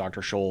drugstore and get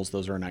Dr. Scholl's.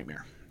 Those are a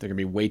nightmare. They're going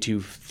to be way too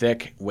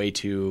thick, way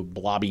too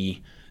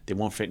blobby. They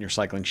won't fit in your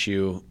cycling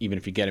shoe. Even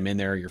if you get them in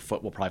there, your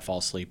foot will probably fall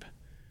asleep.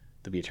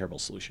 They'll be a terrible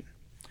solution.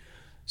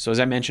 So as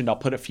I mentioned, I'll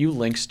put a few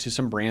links to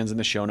some brands in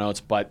the show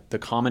notes, but the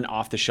common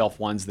off-the-shelf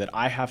ones that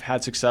I have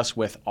had success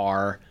with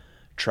are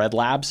Tread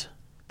Labs.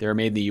 They're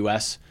made in the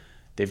US.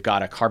 They've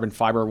got a carbon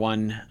fiber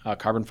one, a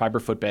carbon fiber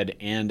footbed,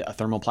 and a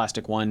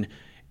thermoplastic one,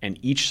 and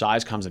each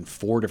size comes in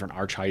 4 different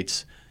arch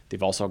heights.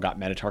 They've also got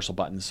metatarsal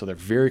buttons, so they're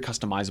very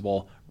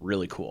customizable,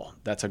 really cool.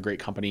 That's a great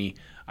company.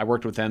 I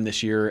worked with them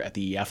this year at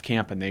the EF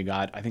camp, and they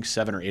got, I think,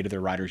 7 or 8 of their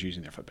riders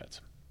using their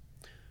footbeds.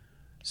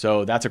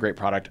 So that's a great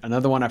product.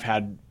 Another one I've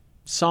had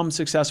some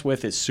success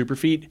with is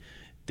Superfeet.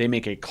 They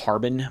make a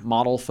carbon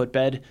model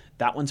footbed.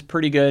 That one's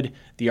pretty good.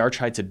 The arch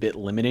height's a bit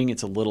limiting.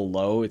 It's a little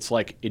low. It's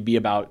like, it'd be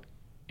about,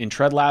 in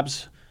Tread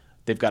Labs,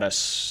 they've got a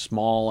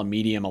small, a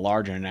medium, a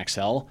large, and an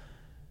XL.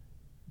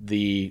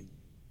 The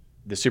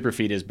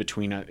Superfeet is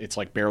between, it's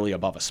like barely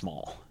above a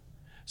small.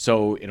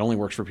 So it only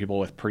works for people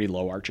with pretty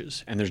low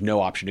arches, and there's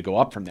no option to go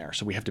up from there.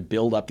 So we have to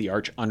build up the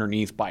arch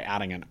underneath by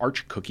adding an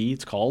arch cookie,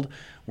 it's called,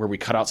 where we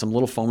cut out some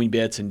little foamy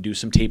bits and do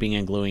some taping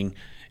and gluing,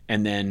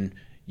 and then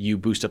you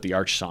boost up the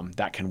arch some.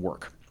 That can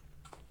work.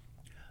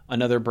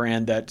 Another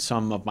brand that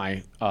some of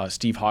my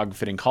Steve Hogg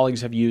fitting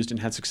colleagues have used and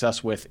had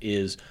success with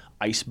is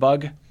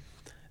Icebug.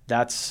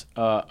 That's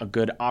a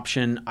good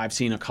option. I've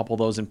seen a couple of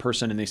those in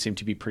person, and they seem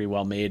to be pretty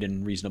well made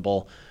and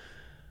reasonable.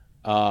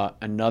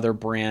 Another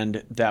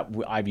brand that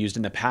I've used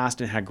in the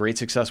past and had great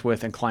success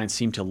with, and clients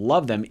seem to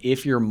love them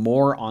if you're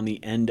more on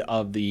the end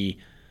of the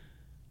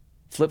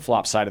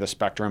flip-flop side of the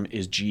spectrum,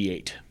 is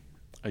G8.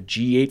 A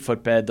G8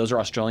 footbed, those are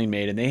Australian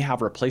made, and they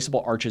have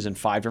replaceable arches in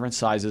 5 different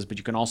sizes, but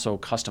you can also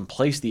custom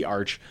place the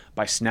arch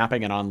by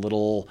snapping it on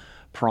little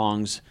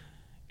prongs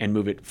and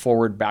move it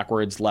forward,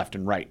 backwards, left,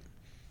 and right.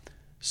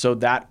 So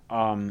that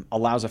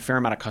allows a fair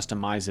amount of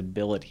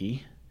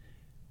customizability.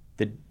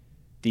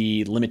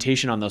 The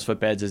limitation on those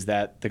footbeds is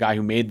that the guy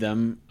who made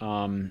them,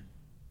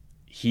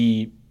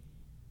 he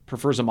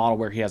prefers a model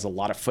where he has a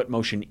lot of foot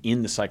motion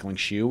in the cycling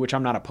shoe, which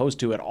I'm not opposed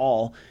to at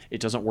all. It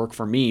doesn't work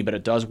for me, but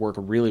it does work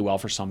really well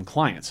for some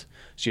clients.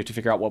 So you have to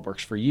figure out what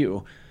works for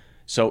you.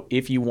 So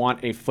if you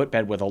want a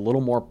footbed with a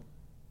little more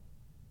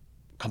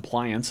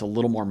compliance, a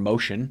little more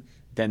motion,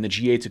 then the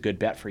G8's a good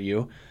bet for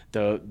you.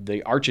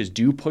 The arches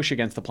do push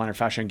against the plantar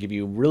fascia and give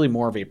you really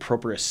more of a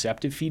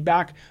proprioceptive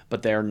feedback,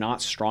 but they're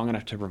not strong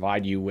enough to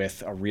provide you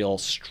with a real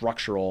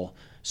structural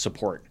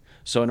support.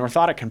 So an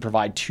orthotic can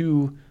provide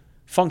two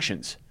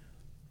functions.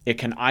 It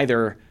can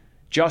either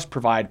just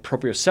provide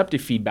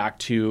proprioceptive feedback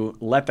to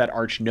let that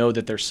arch know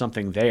that there's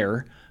something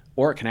there,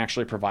 or it can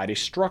actually provide a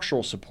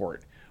structural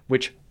support,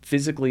 which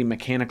physically,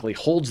 mechanically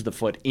holds the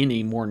foot in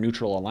a more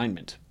neutral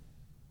alignment.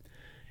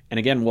 And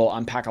again, we'll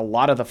unpack a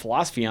lot of the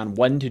philosophy on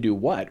when to do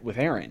what with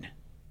Aaron.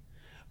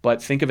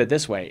 But think of it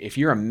this way. If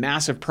you're a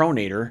massive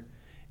pronator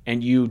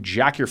and you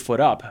jack your foot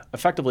up,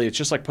 effectively it's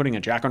just like putting a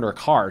jack under a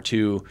car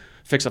to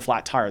fix a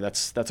flat tire.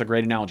 That's a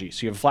great analogy.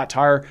 So you have a flat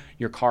tire,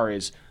 your car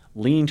is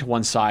leaning to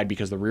one side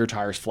because the rear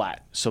tire is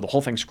flat. So the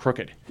whole thing's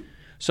crooked.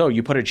 So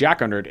you put a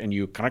jack under it and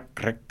you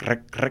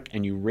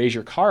and you raise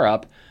your car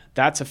up.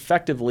 That's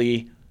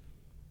effectively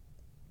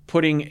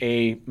putting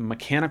a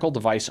mechanical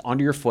device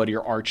under your foot,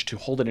 your arch, to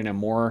hold it in a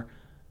more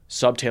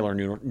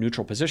subtalar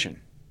neutral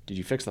position. Did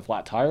you fix the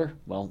flat tire?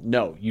 Well,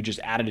 no, you just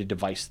added a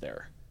device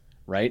there,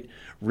 right?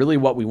 Really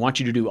what we want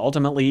you to do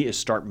ultimately is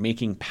start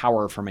making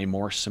power from a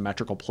more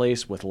symmetrical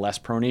place with less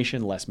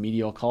pronation, less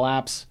medial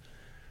collapse,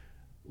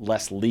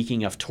 less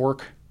leaking of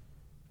torque,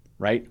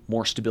 right?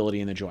 More stability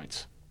in the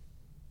joints.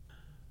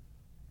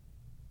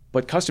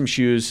 But custom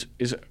shoes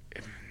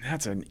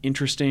that's an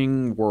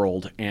interesting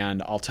world,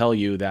 and I'll tell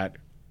you that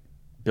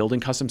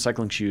building custom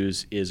cycling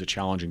shoes is a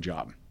challenging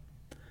job.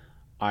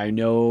 I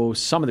know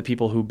some of the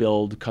people who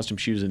build custom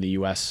shoes in the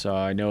US.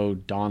 I know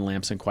Don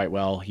Lamson quite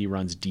well. He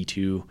runs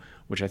D2,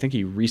 which I think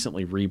he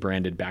recently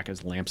rebranded back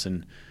as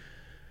Lamson.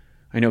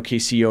 I know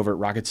KC over at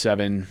Rocket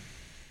 7.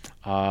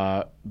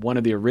 One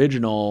of the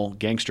original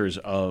gangsters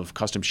of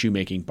custom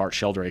shoemaking, Bart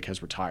Sheldrake,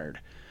 has retired,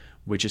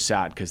 which is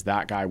sad because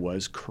that guy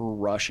was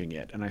crushing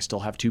it. And I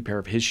still have 2 pair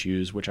of his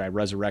shoes, which I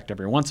resurrect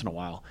every once in a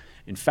while.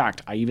 In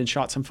fact, I even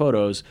shot some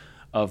photos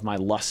of my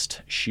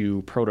Lust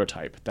shoe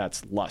prototype.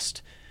 That's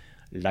Lust,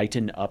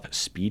 Lighten Up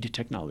Speed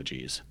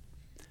Technologies.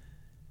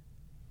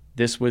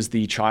 This was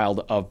the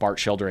child of Bart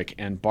Sheldrake,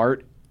 and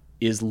Bart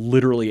is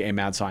literally a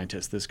mad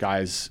scientist. This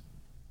guy's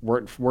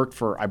worked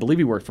for, I believe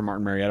he worked for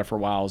Martin Marietta for a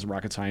while as a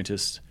rocket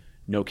scientist.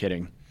 No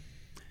kidding.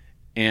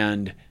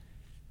 And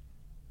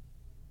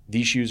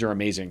these shoes are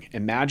amazing.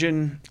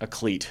 Imagine a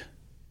cleat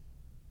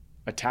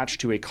attached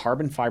to a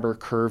carbon fiber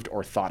curved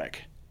orthotic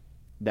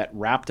that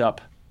wrapped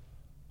up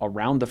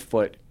around the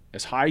foot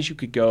as high as you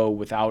could go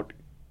without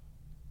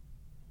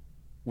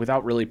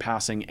really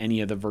passing any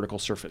of the vertical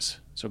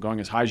surface. So going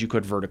as high as you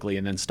could vertically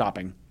and then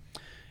stopping.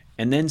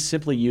 And then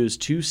simply use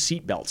 2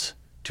 seat belts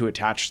to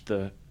attach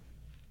the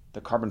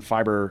carbon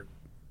fiber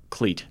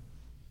cleat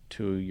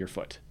to your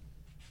foot.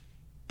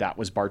 That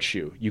was Bart's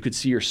shoe. You could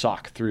see your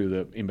sock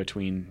through in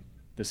between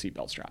the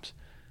seatbelt straps.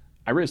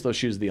 I raced those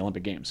shoes at the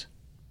Olympic Games.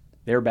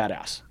 They're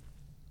badass.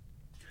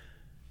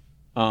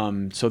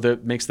 So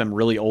that makes them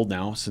really old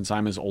now, since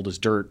I'm as old as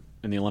dirt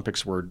and the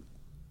Olympics were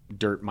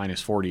dirt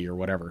minus 40 or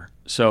whatever.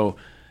 So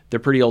they're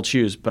pretty old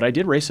shoes, but I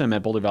did race them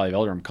at Boulder Valley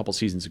Velodrome a couple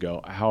seasons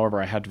ago.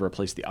 However, I had to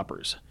replace the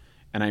uppers,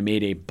 and I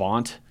made a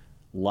Bont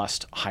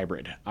Lust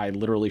hybrid. I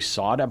literally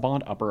sawed a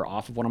Bont upper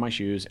off of one of my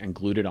shoes and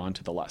glued it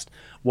onto the Lust.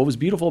 What was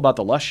beautiful about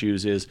the Lust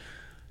shoes is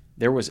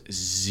there was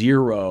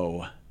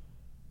zero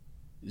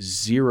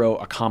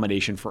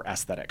accommodation for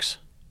aesthetics.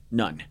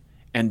 None.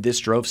 And this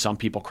drove some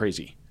people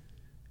crazy.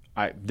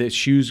 The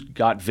shoes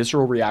got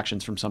visceral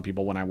reactions from some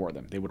people when I wore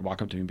them. They would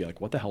walk up to me and be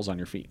like, "What the hell's on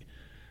your feet?"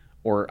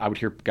 Or I would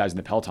hear guys in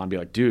the Peloton be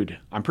like, "Dude,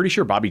 I'm pretty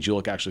sure Bobby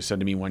Julich actually said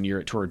to me one year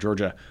at Tour of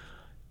Georgia,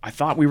 I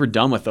thought we were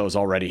done with those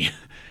already.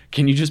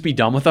 Can you just be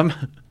done with them?"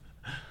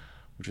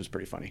 Which was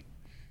pretty funny.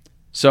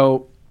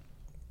 So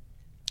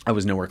I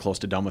was nowhere close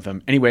to done with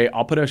them. Anyway,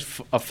 I'll put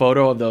a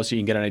photo of those so you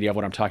can get an idea of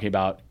what I'm talking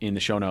about in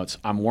the show notes.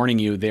 I'm warning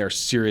you, they are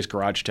serious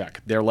garage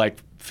tech. They're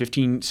like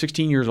 16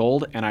 years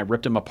old, and I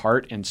ripped them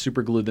apart and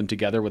super glued them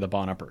together with a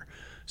Bont upper.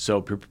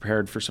 So be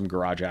prepared for some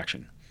garage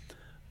action.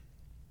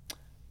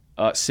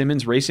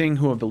 Simmons Racing,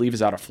 who I believe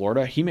is out of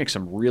Florida, he makes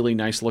some really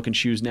nice looking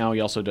shoes now. He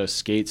also does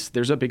skates.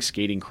 There's a big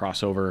skating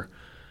crossover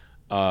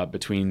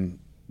between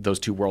those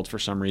two worlds for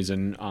some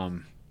reason.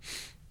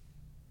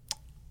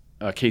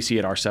 Casey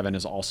at R7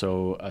 is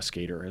also a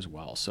skater as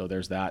well. So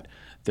there's that.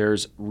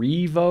 There's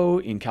Revo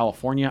in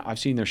California. I've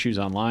seen their shoes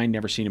online,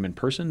 never seen them in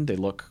person. They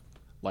look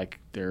like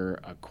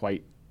they're a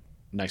quite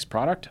nice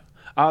product.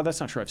 That's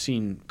not true. I've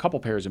seen a couple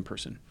pairs in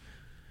person,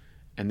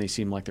 and they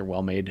seem like they're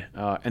well made.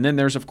 And then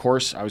there's, of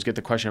course, I always get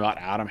the question about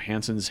Adam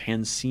Hansen's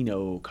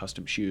Hansino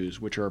custom shoes,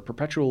 which are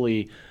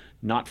perpetually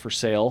not for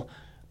sale,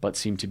 but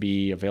seem to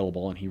be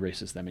available, and he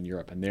races them in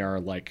Europe. And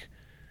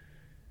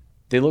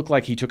they look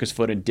like he took his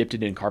foot and dipped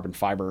it in carbon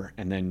fiber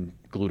and then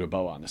glued a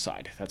bow on the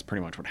side. That's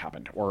pretty much what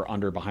happened, or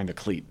behind the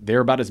cleat. They're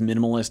about as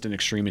minimalist and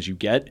extreme as you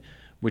get,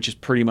 which is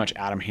pretty much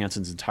Adam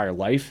Hansen's entire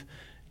life.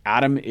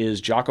 Adam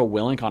is Jocko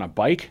Willink on a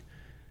bike,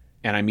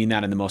 and I mean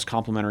that in the most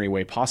complimentary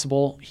way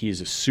possible. He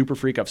is a super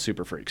freak of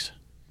super freaks.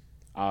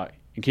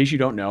 In case you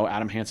don't know,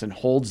 Adam Hansen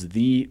holds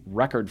the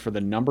record for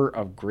the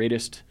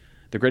greatest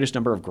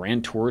number of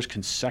Grand Tours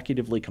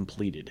consecutively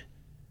completed.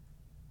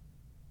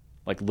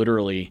 Like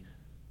literally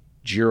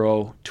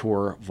Giro,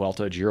 Tour,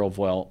 Vuelta,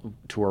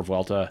 Tour,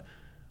 Vuelta,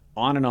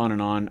 on and on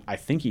and on. I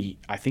think he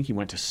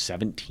went to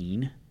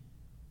 17,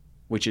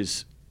 which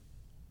is,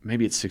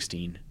 maybe it's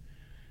 16.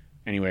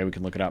 Anyway, we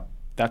can look it up.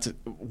 That's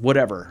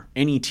whatever.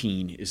 Any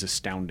teen is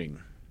astounding.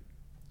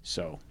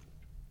 So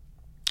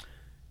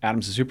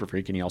Adam's a super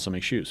freak, and he also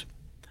makes shoes.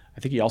 I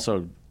think he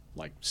also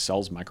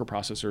sells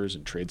microprocessors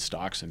and trades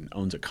stocks and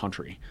owns a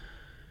country.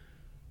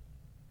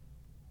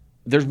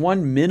 There's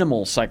one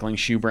minimal cycling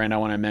shoe brand I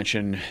want to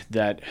mention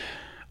that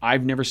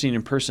I've never seen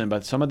in person,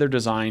 but some of their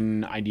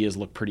design ideas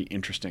look pretty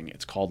interesting.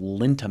 It's called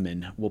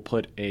Lintaman. We'll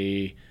put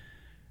a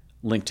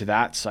link to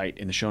that site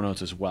in the show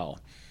notes as well.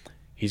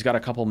 He's got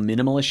a couple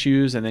minimalist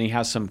shoes, and then he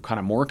has some kind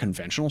of more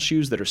conventional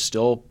shoes that are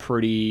still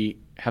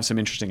have some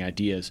interesting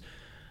ideas.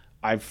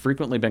 I've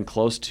frequently been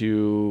close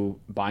to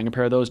buying a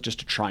pair of those just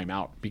to try them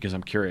out because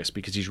I'm curious,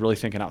 because he's really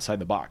thinking outside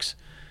the box.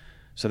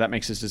 So that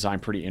makes his design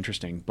pretty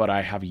interesting, but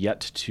I have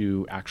yet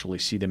to actually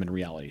see them in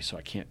reality, so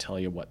I can't tell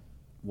you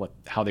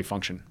how they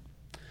function.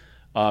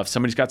 If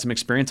somebody's got some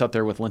experience out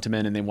there with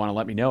Lintaman and they want to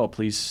let me know,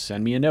 please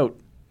send me a note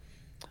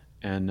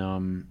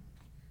and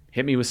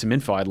hit me with some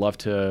info. I'd love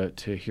to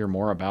hear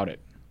more about it.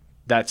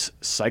 That's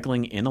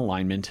Cycling in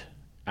Alignment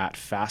at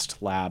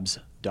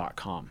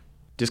fastlabs.com.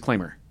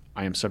 Disclaimer,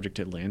 I am subject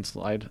to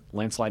landslide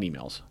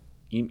emails.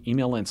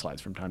 Email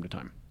landslides from time to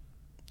time.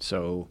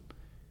 So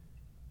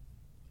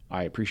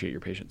I appreciate your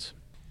patience.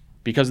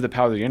 Because of the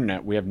power of the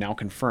internet, we have now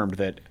confirmed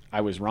that I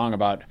was wrong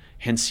about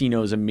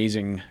Hensino's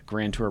amazing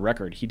Grand Tour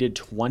record. He did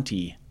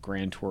 20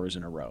 Grand Tours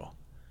in a row.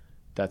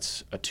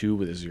 That's a 2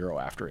 with a 0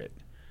 after it.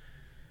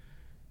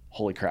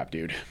 Holy crap,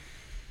 dude.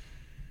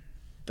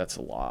 That's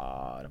a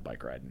lot of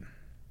bike riding.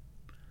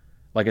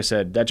 Like I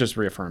said, that just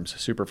reaffirms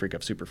super freak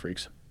of super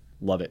freaks.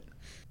 Love it.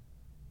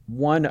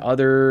 One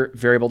other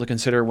variable to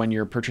consider when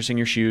you're purchasing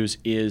your shoes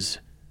is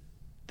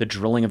the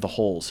drilling of the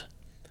holes.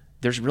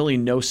 There's really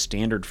no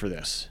standard for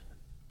this.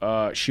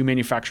 Shoe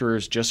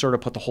manufacturers just sort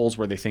of put the holes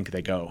where they think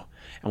they go.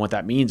 And what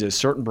that means is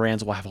certain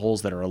brands will have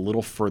holes that are a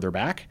little further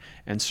back,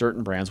 and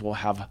certain brands will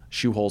have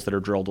shoe holes that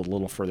are drilled a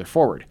little further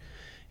forward.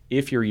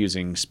 If you're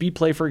using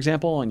Speedplay, for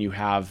example, and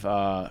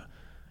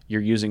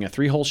you're using a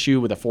 3-hole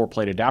shoe with a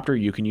 4-plate adapter,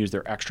 you can use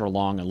their extra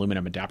long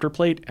aluminum adapter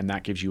plate, and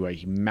that gives you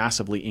a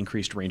massively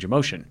increased range of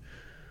motion.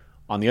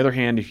 On the other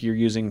hand, if you're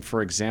using,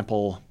 for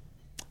example,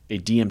 a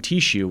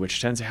DMT shoe,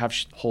 which tends to have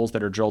holes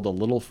that are drilled a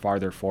little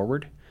farther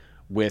forward,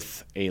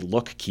 with a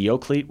Look Keo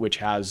cleat, which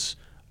has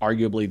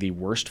arguably the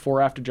worst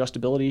fore-aft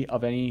adjustability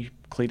of any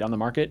cleat on the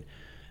market,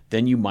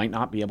 then you might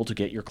not be able to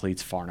get your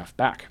cleats far enough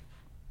back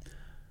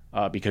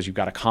because you've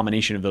got a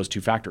combination of those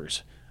two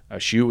factors. A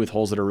shoe with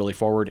holes that are really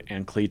forward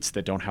and cleats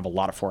that don't have a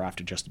lot of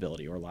fore-aft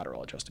adjustability or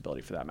lateral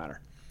adjustability for that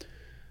matter.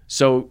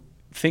 So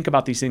think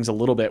about these things a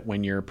little bit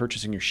when you're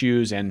purchasing your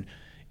shoes, and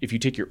if you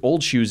take your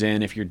old shoes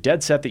in, if you're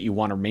dead set that you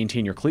want to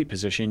maintain your cleat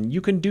position, you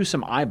can do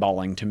some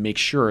eyeballing to make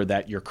sure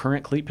that your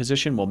current cleat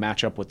position will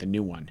match up with the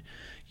new one.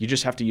 You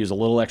just have to use a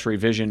little X-ray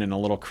vision and a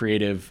little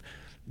creative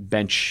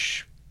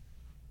bench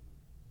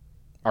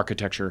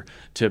architecture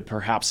to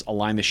perhaps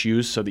align the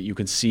shoes so that you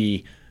can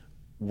see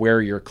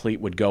where your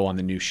cleat would go on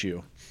the new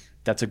shoe.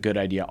 That's a good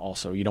idea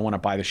also. You don't want to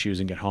buy the shoes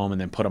and get home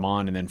and then put them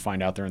on and then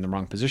find out they're in the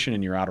wrong position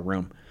and you're out of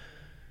room.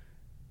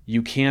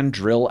 You can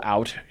drill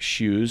out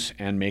shoes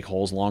and make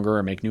holes longer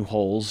or make new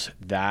holes.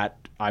 That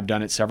I've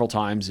done it several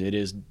times. It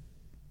is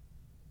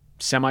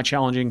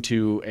semi-challenging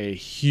to a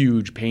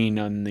huge pain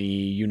on the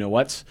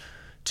you-know-whats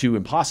to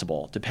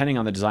impossible, depending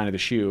on the design of the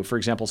shoe. For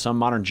example, some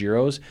modern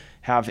Giros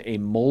have a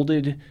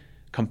molded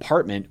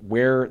compartment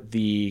where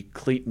the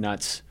cleat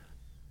nuts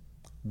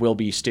will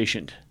be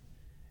stationed.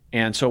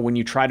 And so when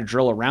you try to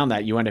drill around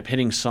that, you end up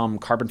hitting some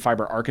carbon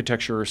fiber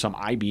architecture or some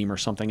I-beam or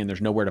something, and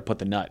there's nowhere to put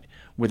the nut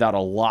without a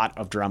lot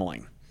of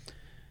dremeling.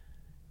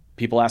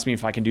 People ask me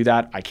if I can do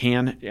that. I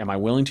can. Am I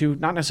willing to?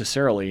 Not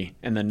necessarily.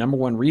 And the number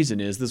one reason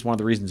is, this is one of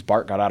the reasons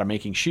Bart got out of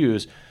making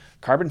shoes.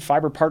 Carbon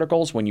fiber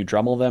particles, when you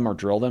Dremel them or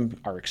drill them,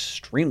 are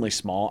extremely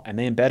small, and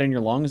they embed in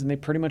your lungs, and they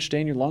pretty much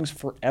stay in your lungs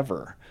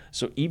forever.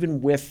 So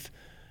even with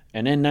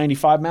an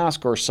N95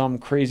 mask or some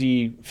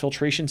crazy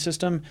filtration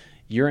system,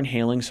 you're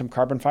inhaling some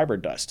carbon fiber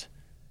dust.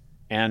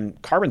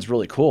 And carbon's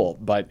really cool,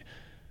 but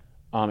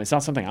it's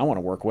not something I want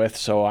to work with.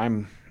 So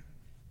I'm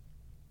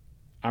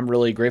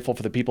really grateful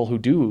for the people who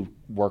do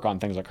work on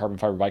things like carbon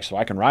fiber bikes so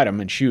I can ride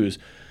them in shoes.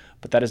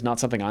 But that is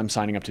not something I'm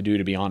signing up to do,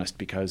 to be honest,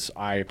 because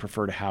I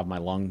prefer to have my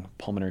lung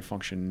pulmonary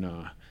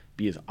function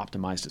be as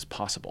optimized as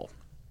possible.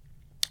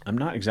 I'm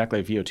not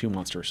exactly a VO2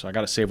 monster, so I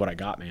got to save what I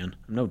got, man.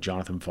 I'm no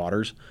Jonathan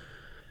Fodders.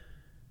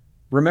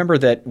 Remember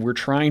that we're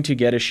trying to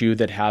get a shoe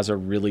that has a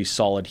really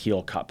solid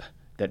heel cup,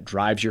 that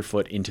drives your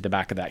foot into the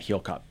back of that heel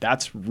cup.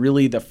 That's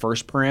really the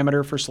first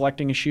parameter for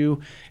selecting a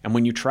shoe. And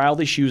when you trial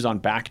these shoes on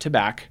back to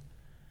back,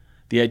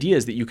 the idea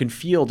is that you can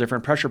feel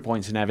different pressure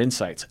points and have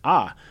insights.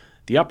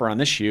 The upper on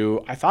this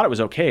shoe, I thought it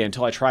was okay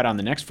until I tried on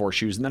the next 4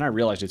 shoes, and then I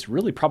realized it's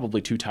really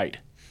probably too tight.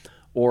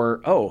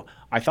 Or,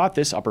 I thought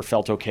this upper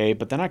felt okay,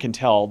 but then I can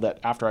tell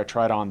that after I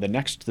tried on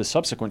the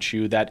subsequent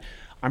shoe that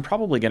I'm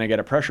probably going to get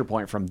a pressure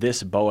point from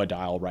this BOA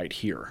dial right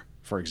here,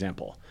 for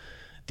example.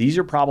 These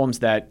are problems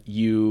that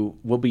you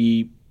will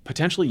be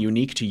potentially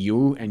unique to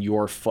you and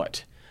your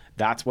foot.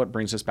 That's what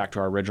brings us back to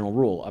our original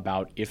rule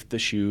about if the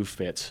shoe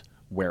fits,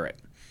 wear it.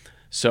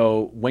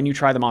 So when you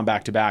try them on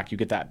back to back, you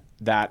get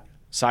that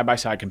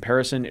side-by-side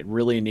comparison. It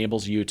really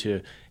enables you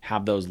to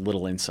have those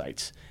little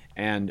insights.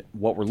 And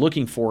what we're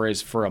looking for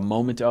is for a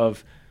moment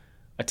of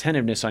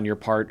attentiveness on your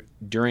part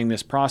during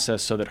this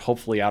process so that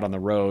hopefully out on the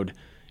road,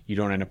 you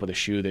don't end up with a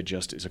shoe that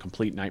just is a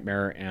complete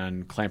nightmare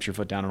and clamps your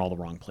foot down in all the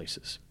wrong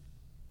places.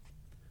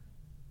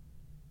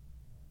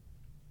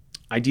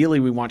 Ideally,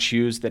 we want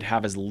shoes that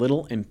have as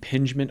little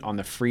impingement on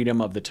the freedom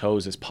of the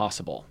toes as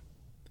possible.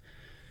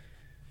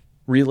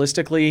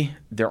 Realistically,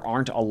 there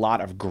aren't a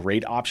lot of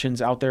great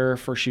options out there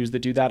for shoes that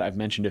do that. I've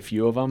mentioned a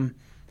few of them,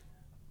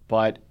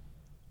 but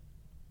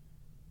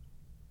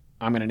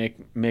I'm going to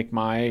make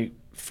my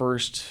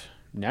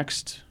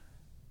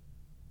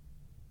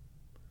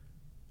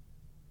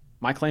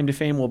my claim to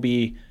fame will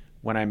be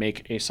when I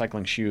make a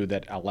cycling shoe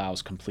that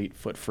allows complete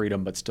foot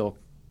freedom but still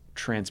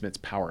transmits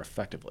power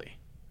effectively.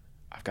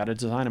 I've got a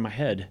design in my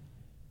head.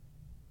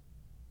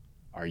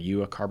 Are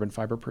you a carbon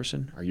fiber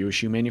person? Are you a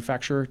shoe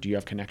manufacturer? Do you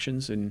have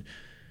connections in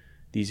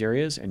these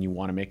areas and you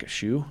want to make a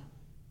shoe?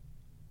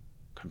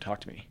 Come talk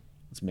to me.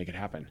 Let's make it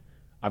happen.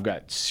 I've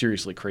got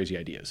seriously crazy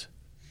ideas.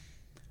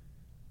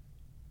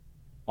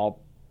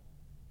 I'll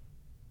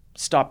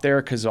stop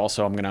there because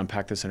also I'm going to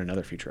unpack this in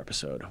another future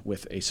episode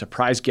with a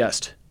surprise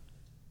guest.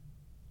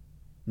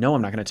 No,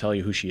 I'm not going to tell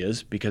you who she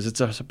is because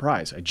it's a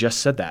surprise. I just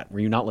said that. Were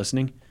you not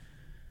listening?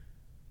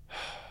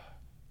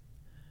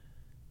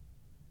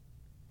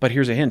 But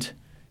here's a hint.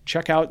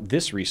 Check out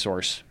this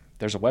resource.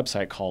 There's a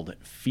website called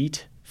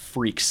Feet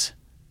Freaks.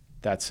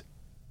 That's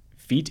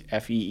Feet,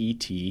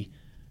 F-E-E-T,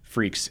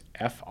 Freaks,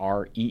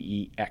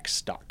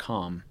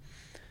 Freex.com.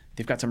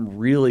 They've got some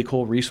really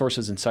cool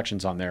resources and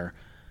sections on there.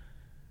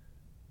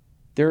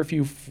 There are a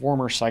few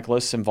former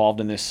cyclists involved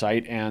in this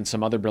site and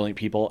some other brilliant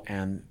people,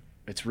 and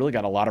it's really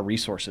got a lot of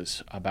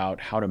resources about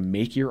how to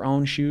make your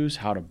own shoes,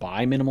 how to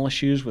buy minimalist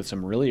shoes with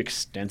some really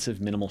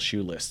extensive minimal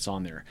shoe lists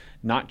on there.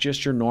 Not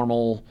just your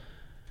normal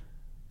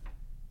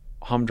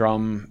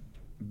humdrum,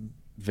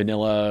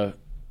 vanilla,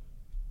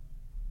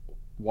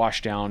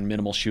 wash down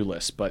minimal shoe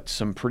lists, but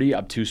some pretty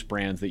obtuse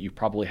brands that you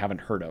probably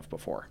haven't heard of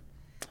before.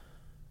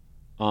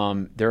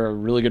 There are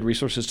really good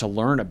resources to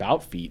learn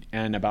about feet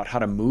and about how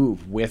to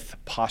move with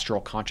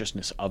postural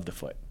consciousness of the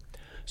foot.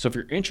 So if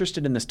you're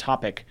interested in this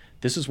topic,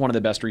 this is one of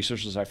the best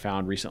resources I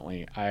found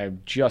recently. I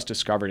just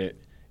discovered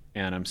it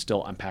and I'm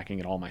still unpacking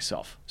it all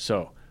myself.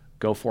 So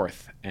go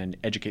forth and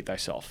educate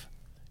thyself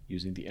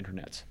using the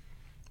internet.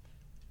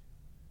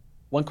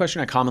 One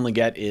question I commonly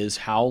get is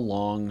how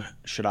long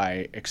should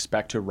I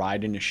expect to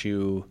ride in a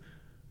shoe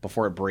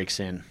before it breaks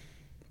in,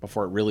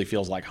 before it really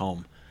feels like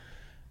home?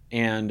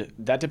 And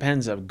that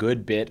depends a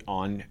good bit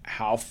on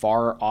how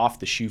far off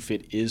the shoe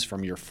fit is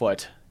from your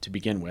foot to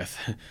begin with,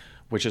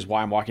 which is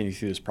why I'm walking you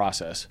through this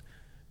process.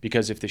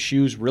 Because if the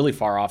shoe's really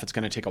far off, it's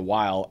going to take a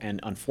while. And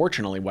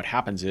unfortunately, what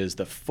happens is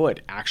the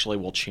foot actually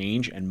will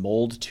change and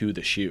mold to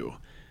the shoe.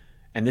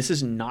 And this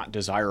is not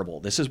desirable.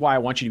 This is why I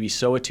want you to be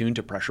so attuned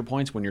to pressure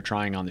points when you're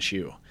trying on the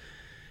shoe.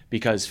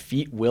 Because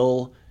feet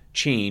will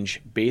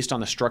change based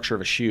on the structure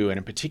of a shoe, and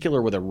in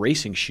particular with a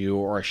racing shoe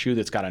or a shoe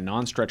that's got a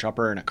non-stretch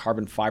upper and a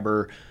carbon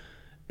fiber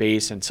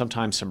base and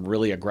sometimes some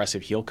really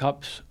aggressive heel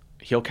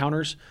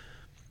counters.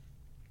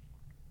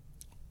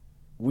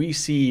 We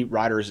see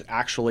riders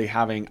actually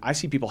I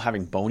see people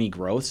having bony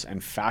growths and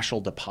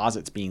fascial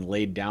deposits being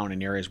laid down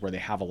in areas where they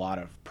have a lot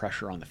of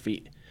pressure on the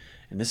feet.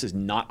 And this is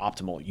not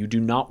optimal. You do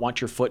not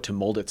want your foot to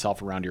mold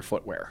itself around your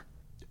footwear.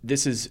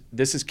 This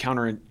is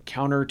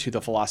counter to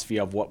the philosophy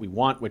of what we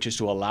want, which is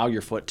to allow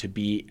your foot to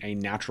be a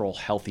natural,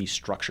 healthy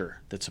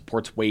structure that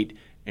supports weight,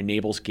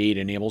 enables gait,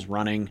 enables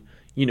running,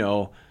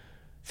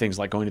 things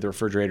like going to the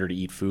refrigerator to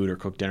eat food or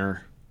cook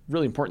dinner,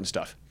 really important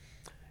stuff.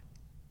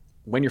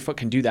 When your foot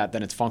can do that,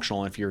 then it's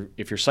functional. And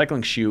if your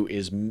cycling shoe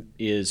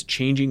is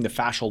changing the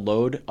fascial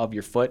load of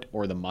your foot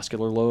or the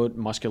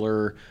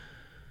muscular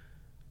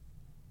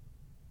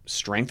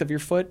strength of your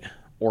foot,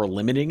 or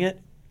limiting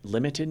it,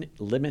 then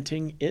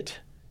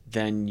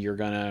you're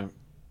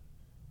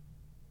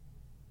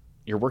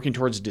working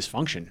towards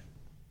dysfunction,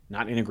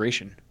 not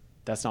integration.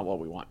 That's not what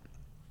we want.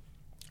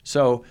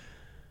 So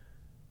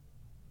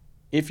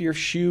if your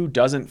shoe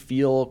doesn't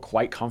feel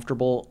quite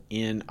comfortable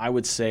in, I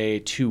would say,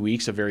 2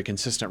 weeks of very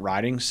consistent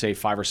riding, say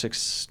 5 or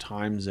 6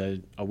 times a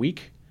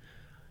week,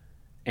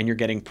 and you're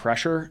getting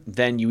pressure,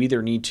 then you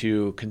either need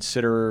to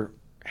consider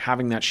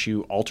having that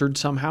shoe altered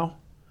somehow,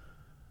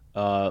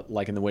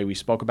 like in the way we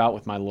spoke about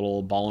with my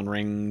little ball and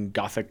ring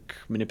Gothic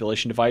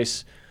manipulation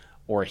device,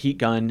 or a heat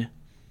gun,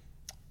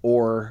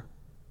 or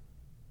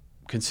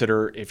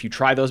consider if you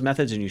try those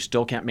methods and you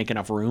still can't make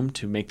enough room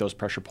to make those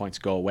pressure points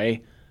go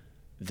away,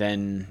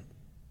 then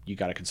you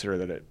got to consider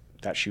that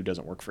that shoe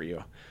doesn't work for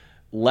you.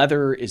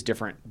 Leather is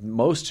different.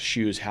 Most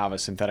shoes have a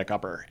synthetic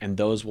upper, and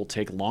those will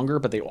take longer,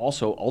 but they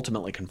also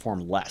ultimately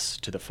conform less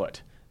to the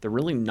foot. They're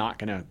really not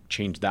going to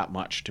change that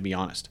much, to be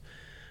honest.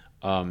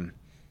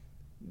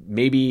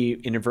 Maybe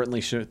inadvertently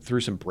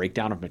through some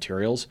breakdown of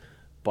materials,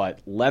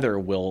 but leather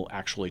will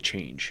actually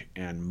change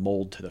and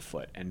mold to the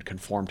foot and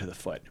conform to the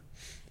foot.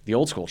 The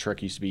old school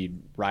trick used to be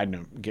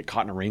get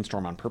caught in a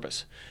rainstorm on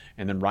purpose,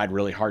 and then ride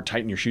really hard,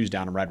 tighten your shoes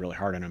down and ride really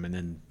hard in them, and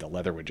then the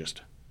leather would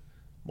just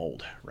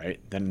mold, right?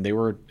 Then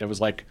it was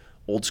like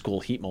old school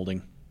heat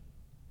molding.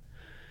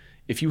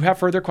 If you have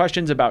further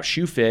questions about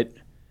shoe fit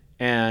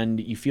and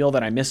you feel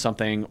that I missed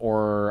something,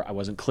 or I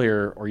wasn't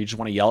clear, or you just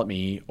want to yell at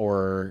me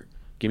or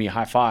give me a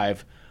high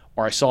five,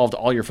 or I solved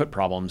all your foot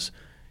problems,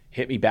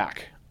 hit me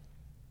back.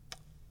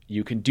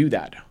 You can do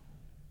that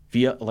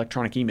via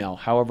electronic email.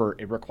 However,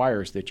 it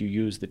requires that you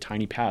use the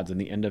tiny pads on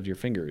the end of your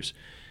fingers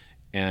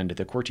and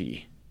the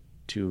QWERTY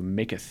to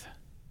maketh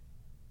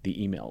the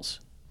emails.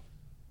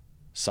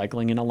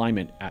 cyclingin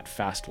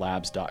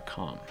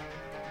alignment@fastlabs.com.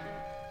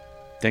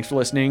 Thanks for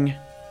listening.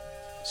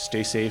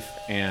 Stay safe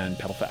and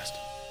pedal fast.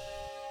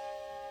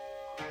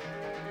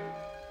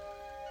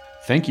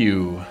 Thank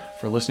you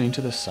for listening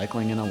to the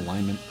Cycling in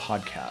Alignment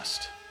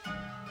podcast.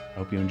 I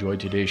hope you enjoyed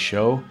today's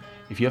show.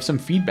 If you have some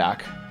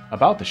feedback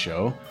about the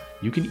show,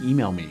 you can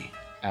email me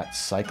at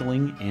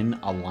cyclingin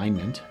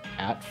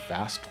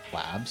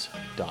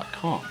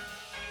alignment@fastlabs.com.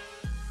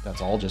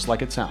 That's all just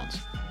like it sounds.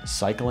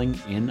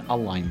 cyclingin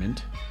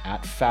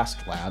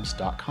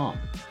alignment@fastlabs.com.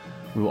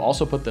 We will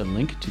also put the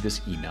link to this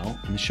email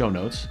in the show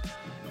notes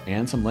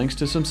and some links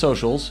to some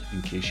socials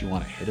in case you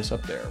want to hit us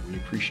up there. We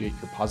appreciate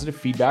your positive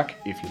feedback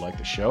if you like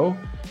the show.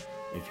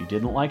 If you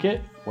didn't like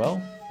it,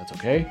 well, that's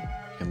okay.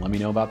 You can let me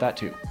know about that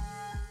too.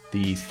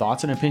 The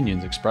thoughts and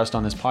opinions expressed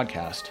on this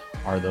podcast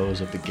are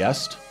those of the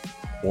guest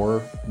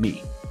or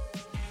me.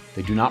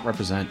 They do not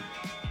represent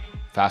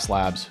Fast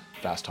Labs,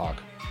 Fast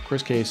Talk,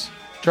 Chris Case,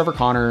 Trevor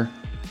Connor,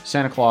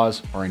 Santa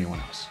Claus, or anyone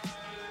else.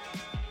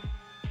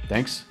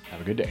 Thanks. Have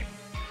a good day.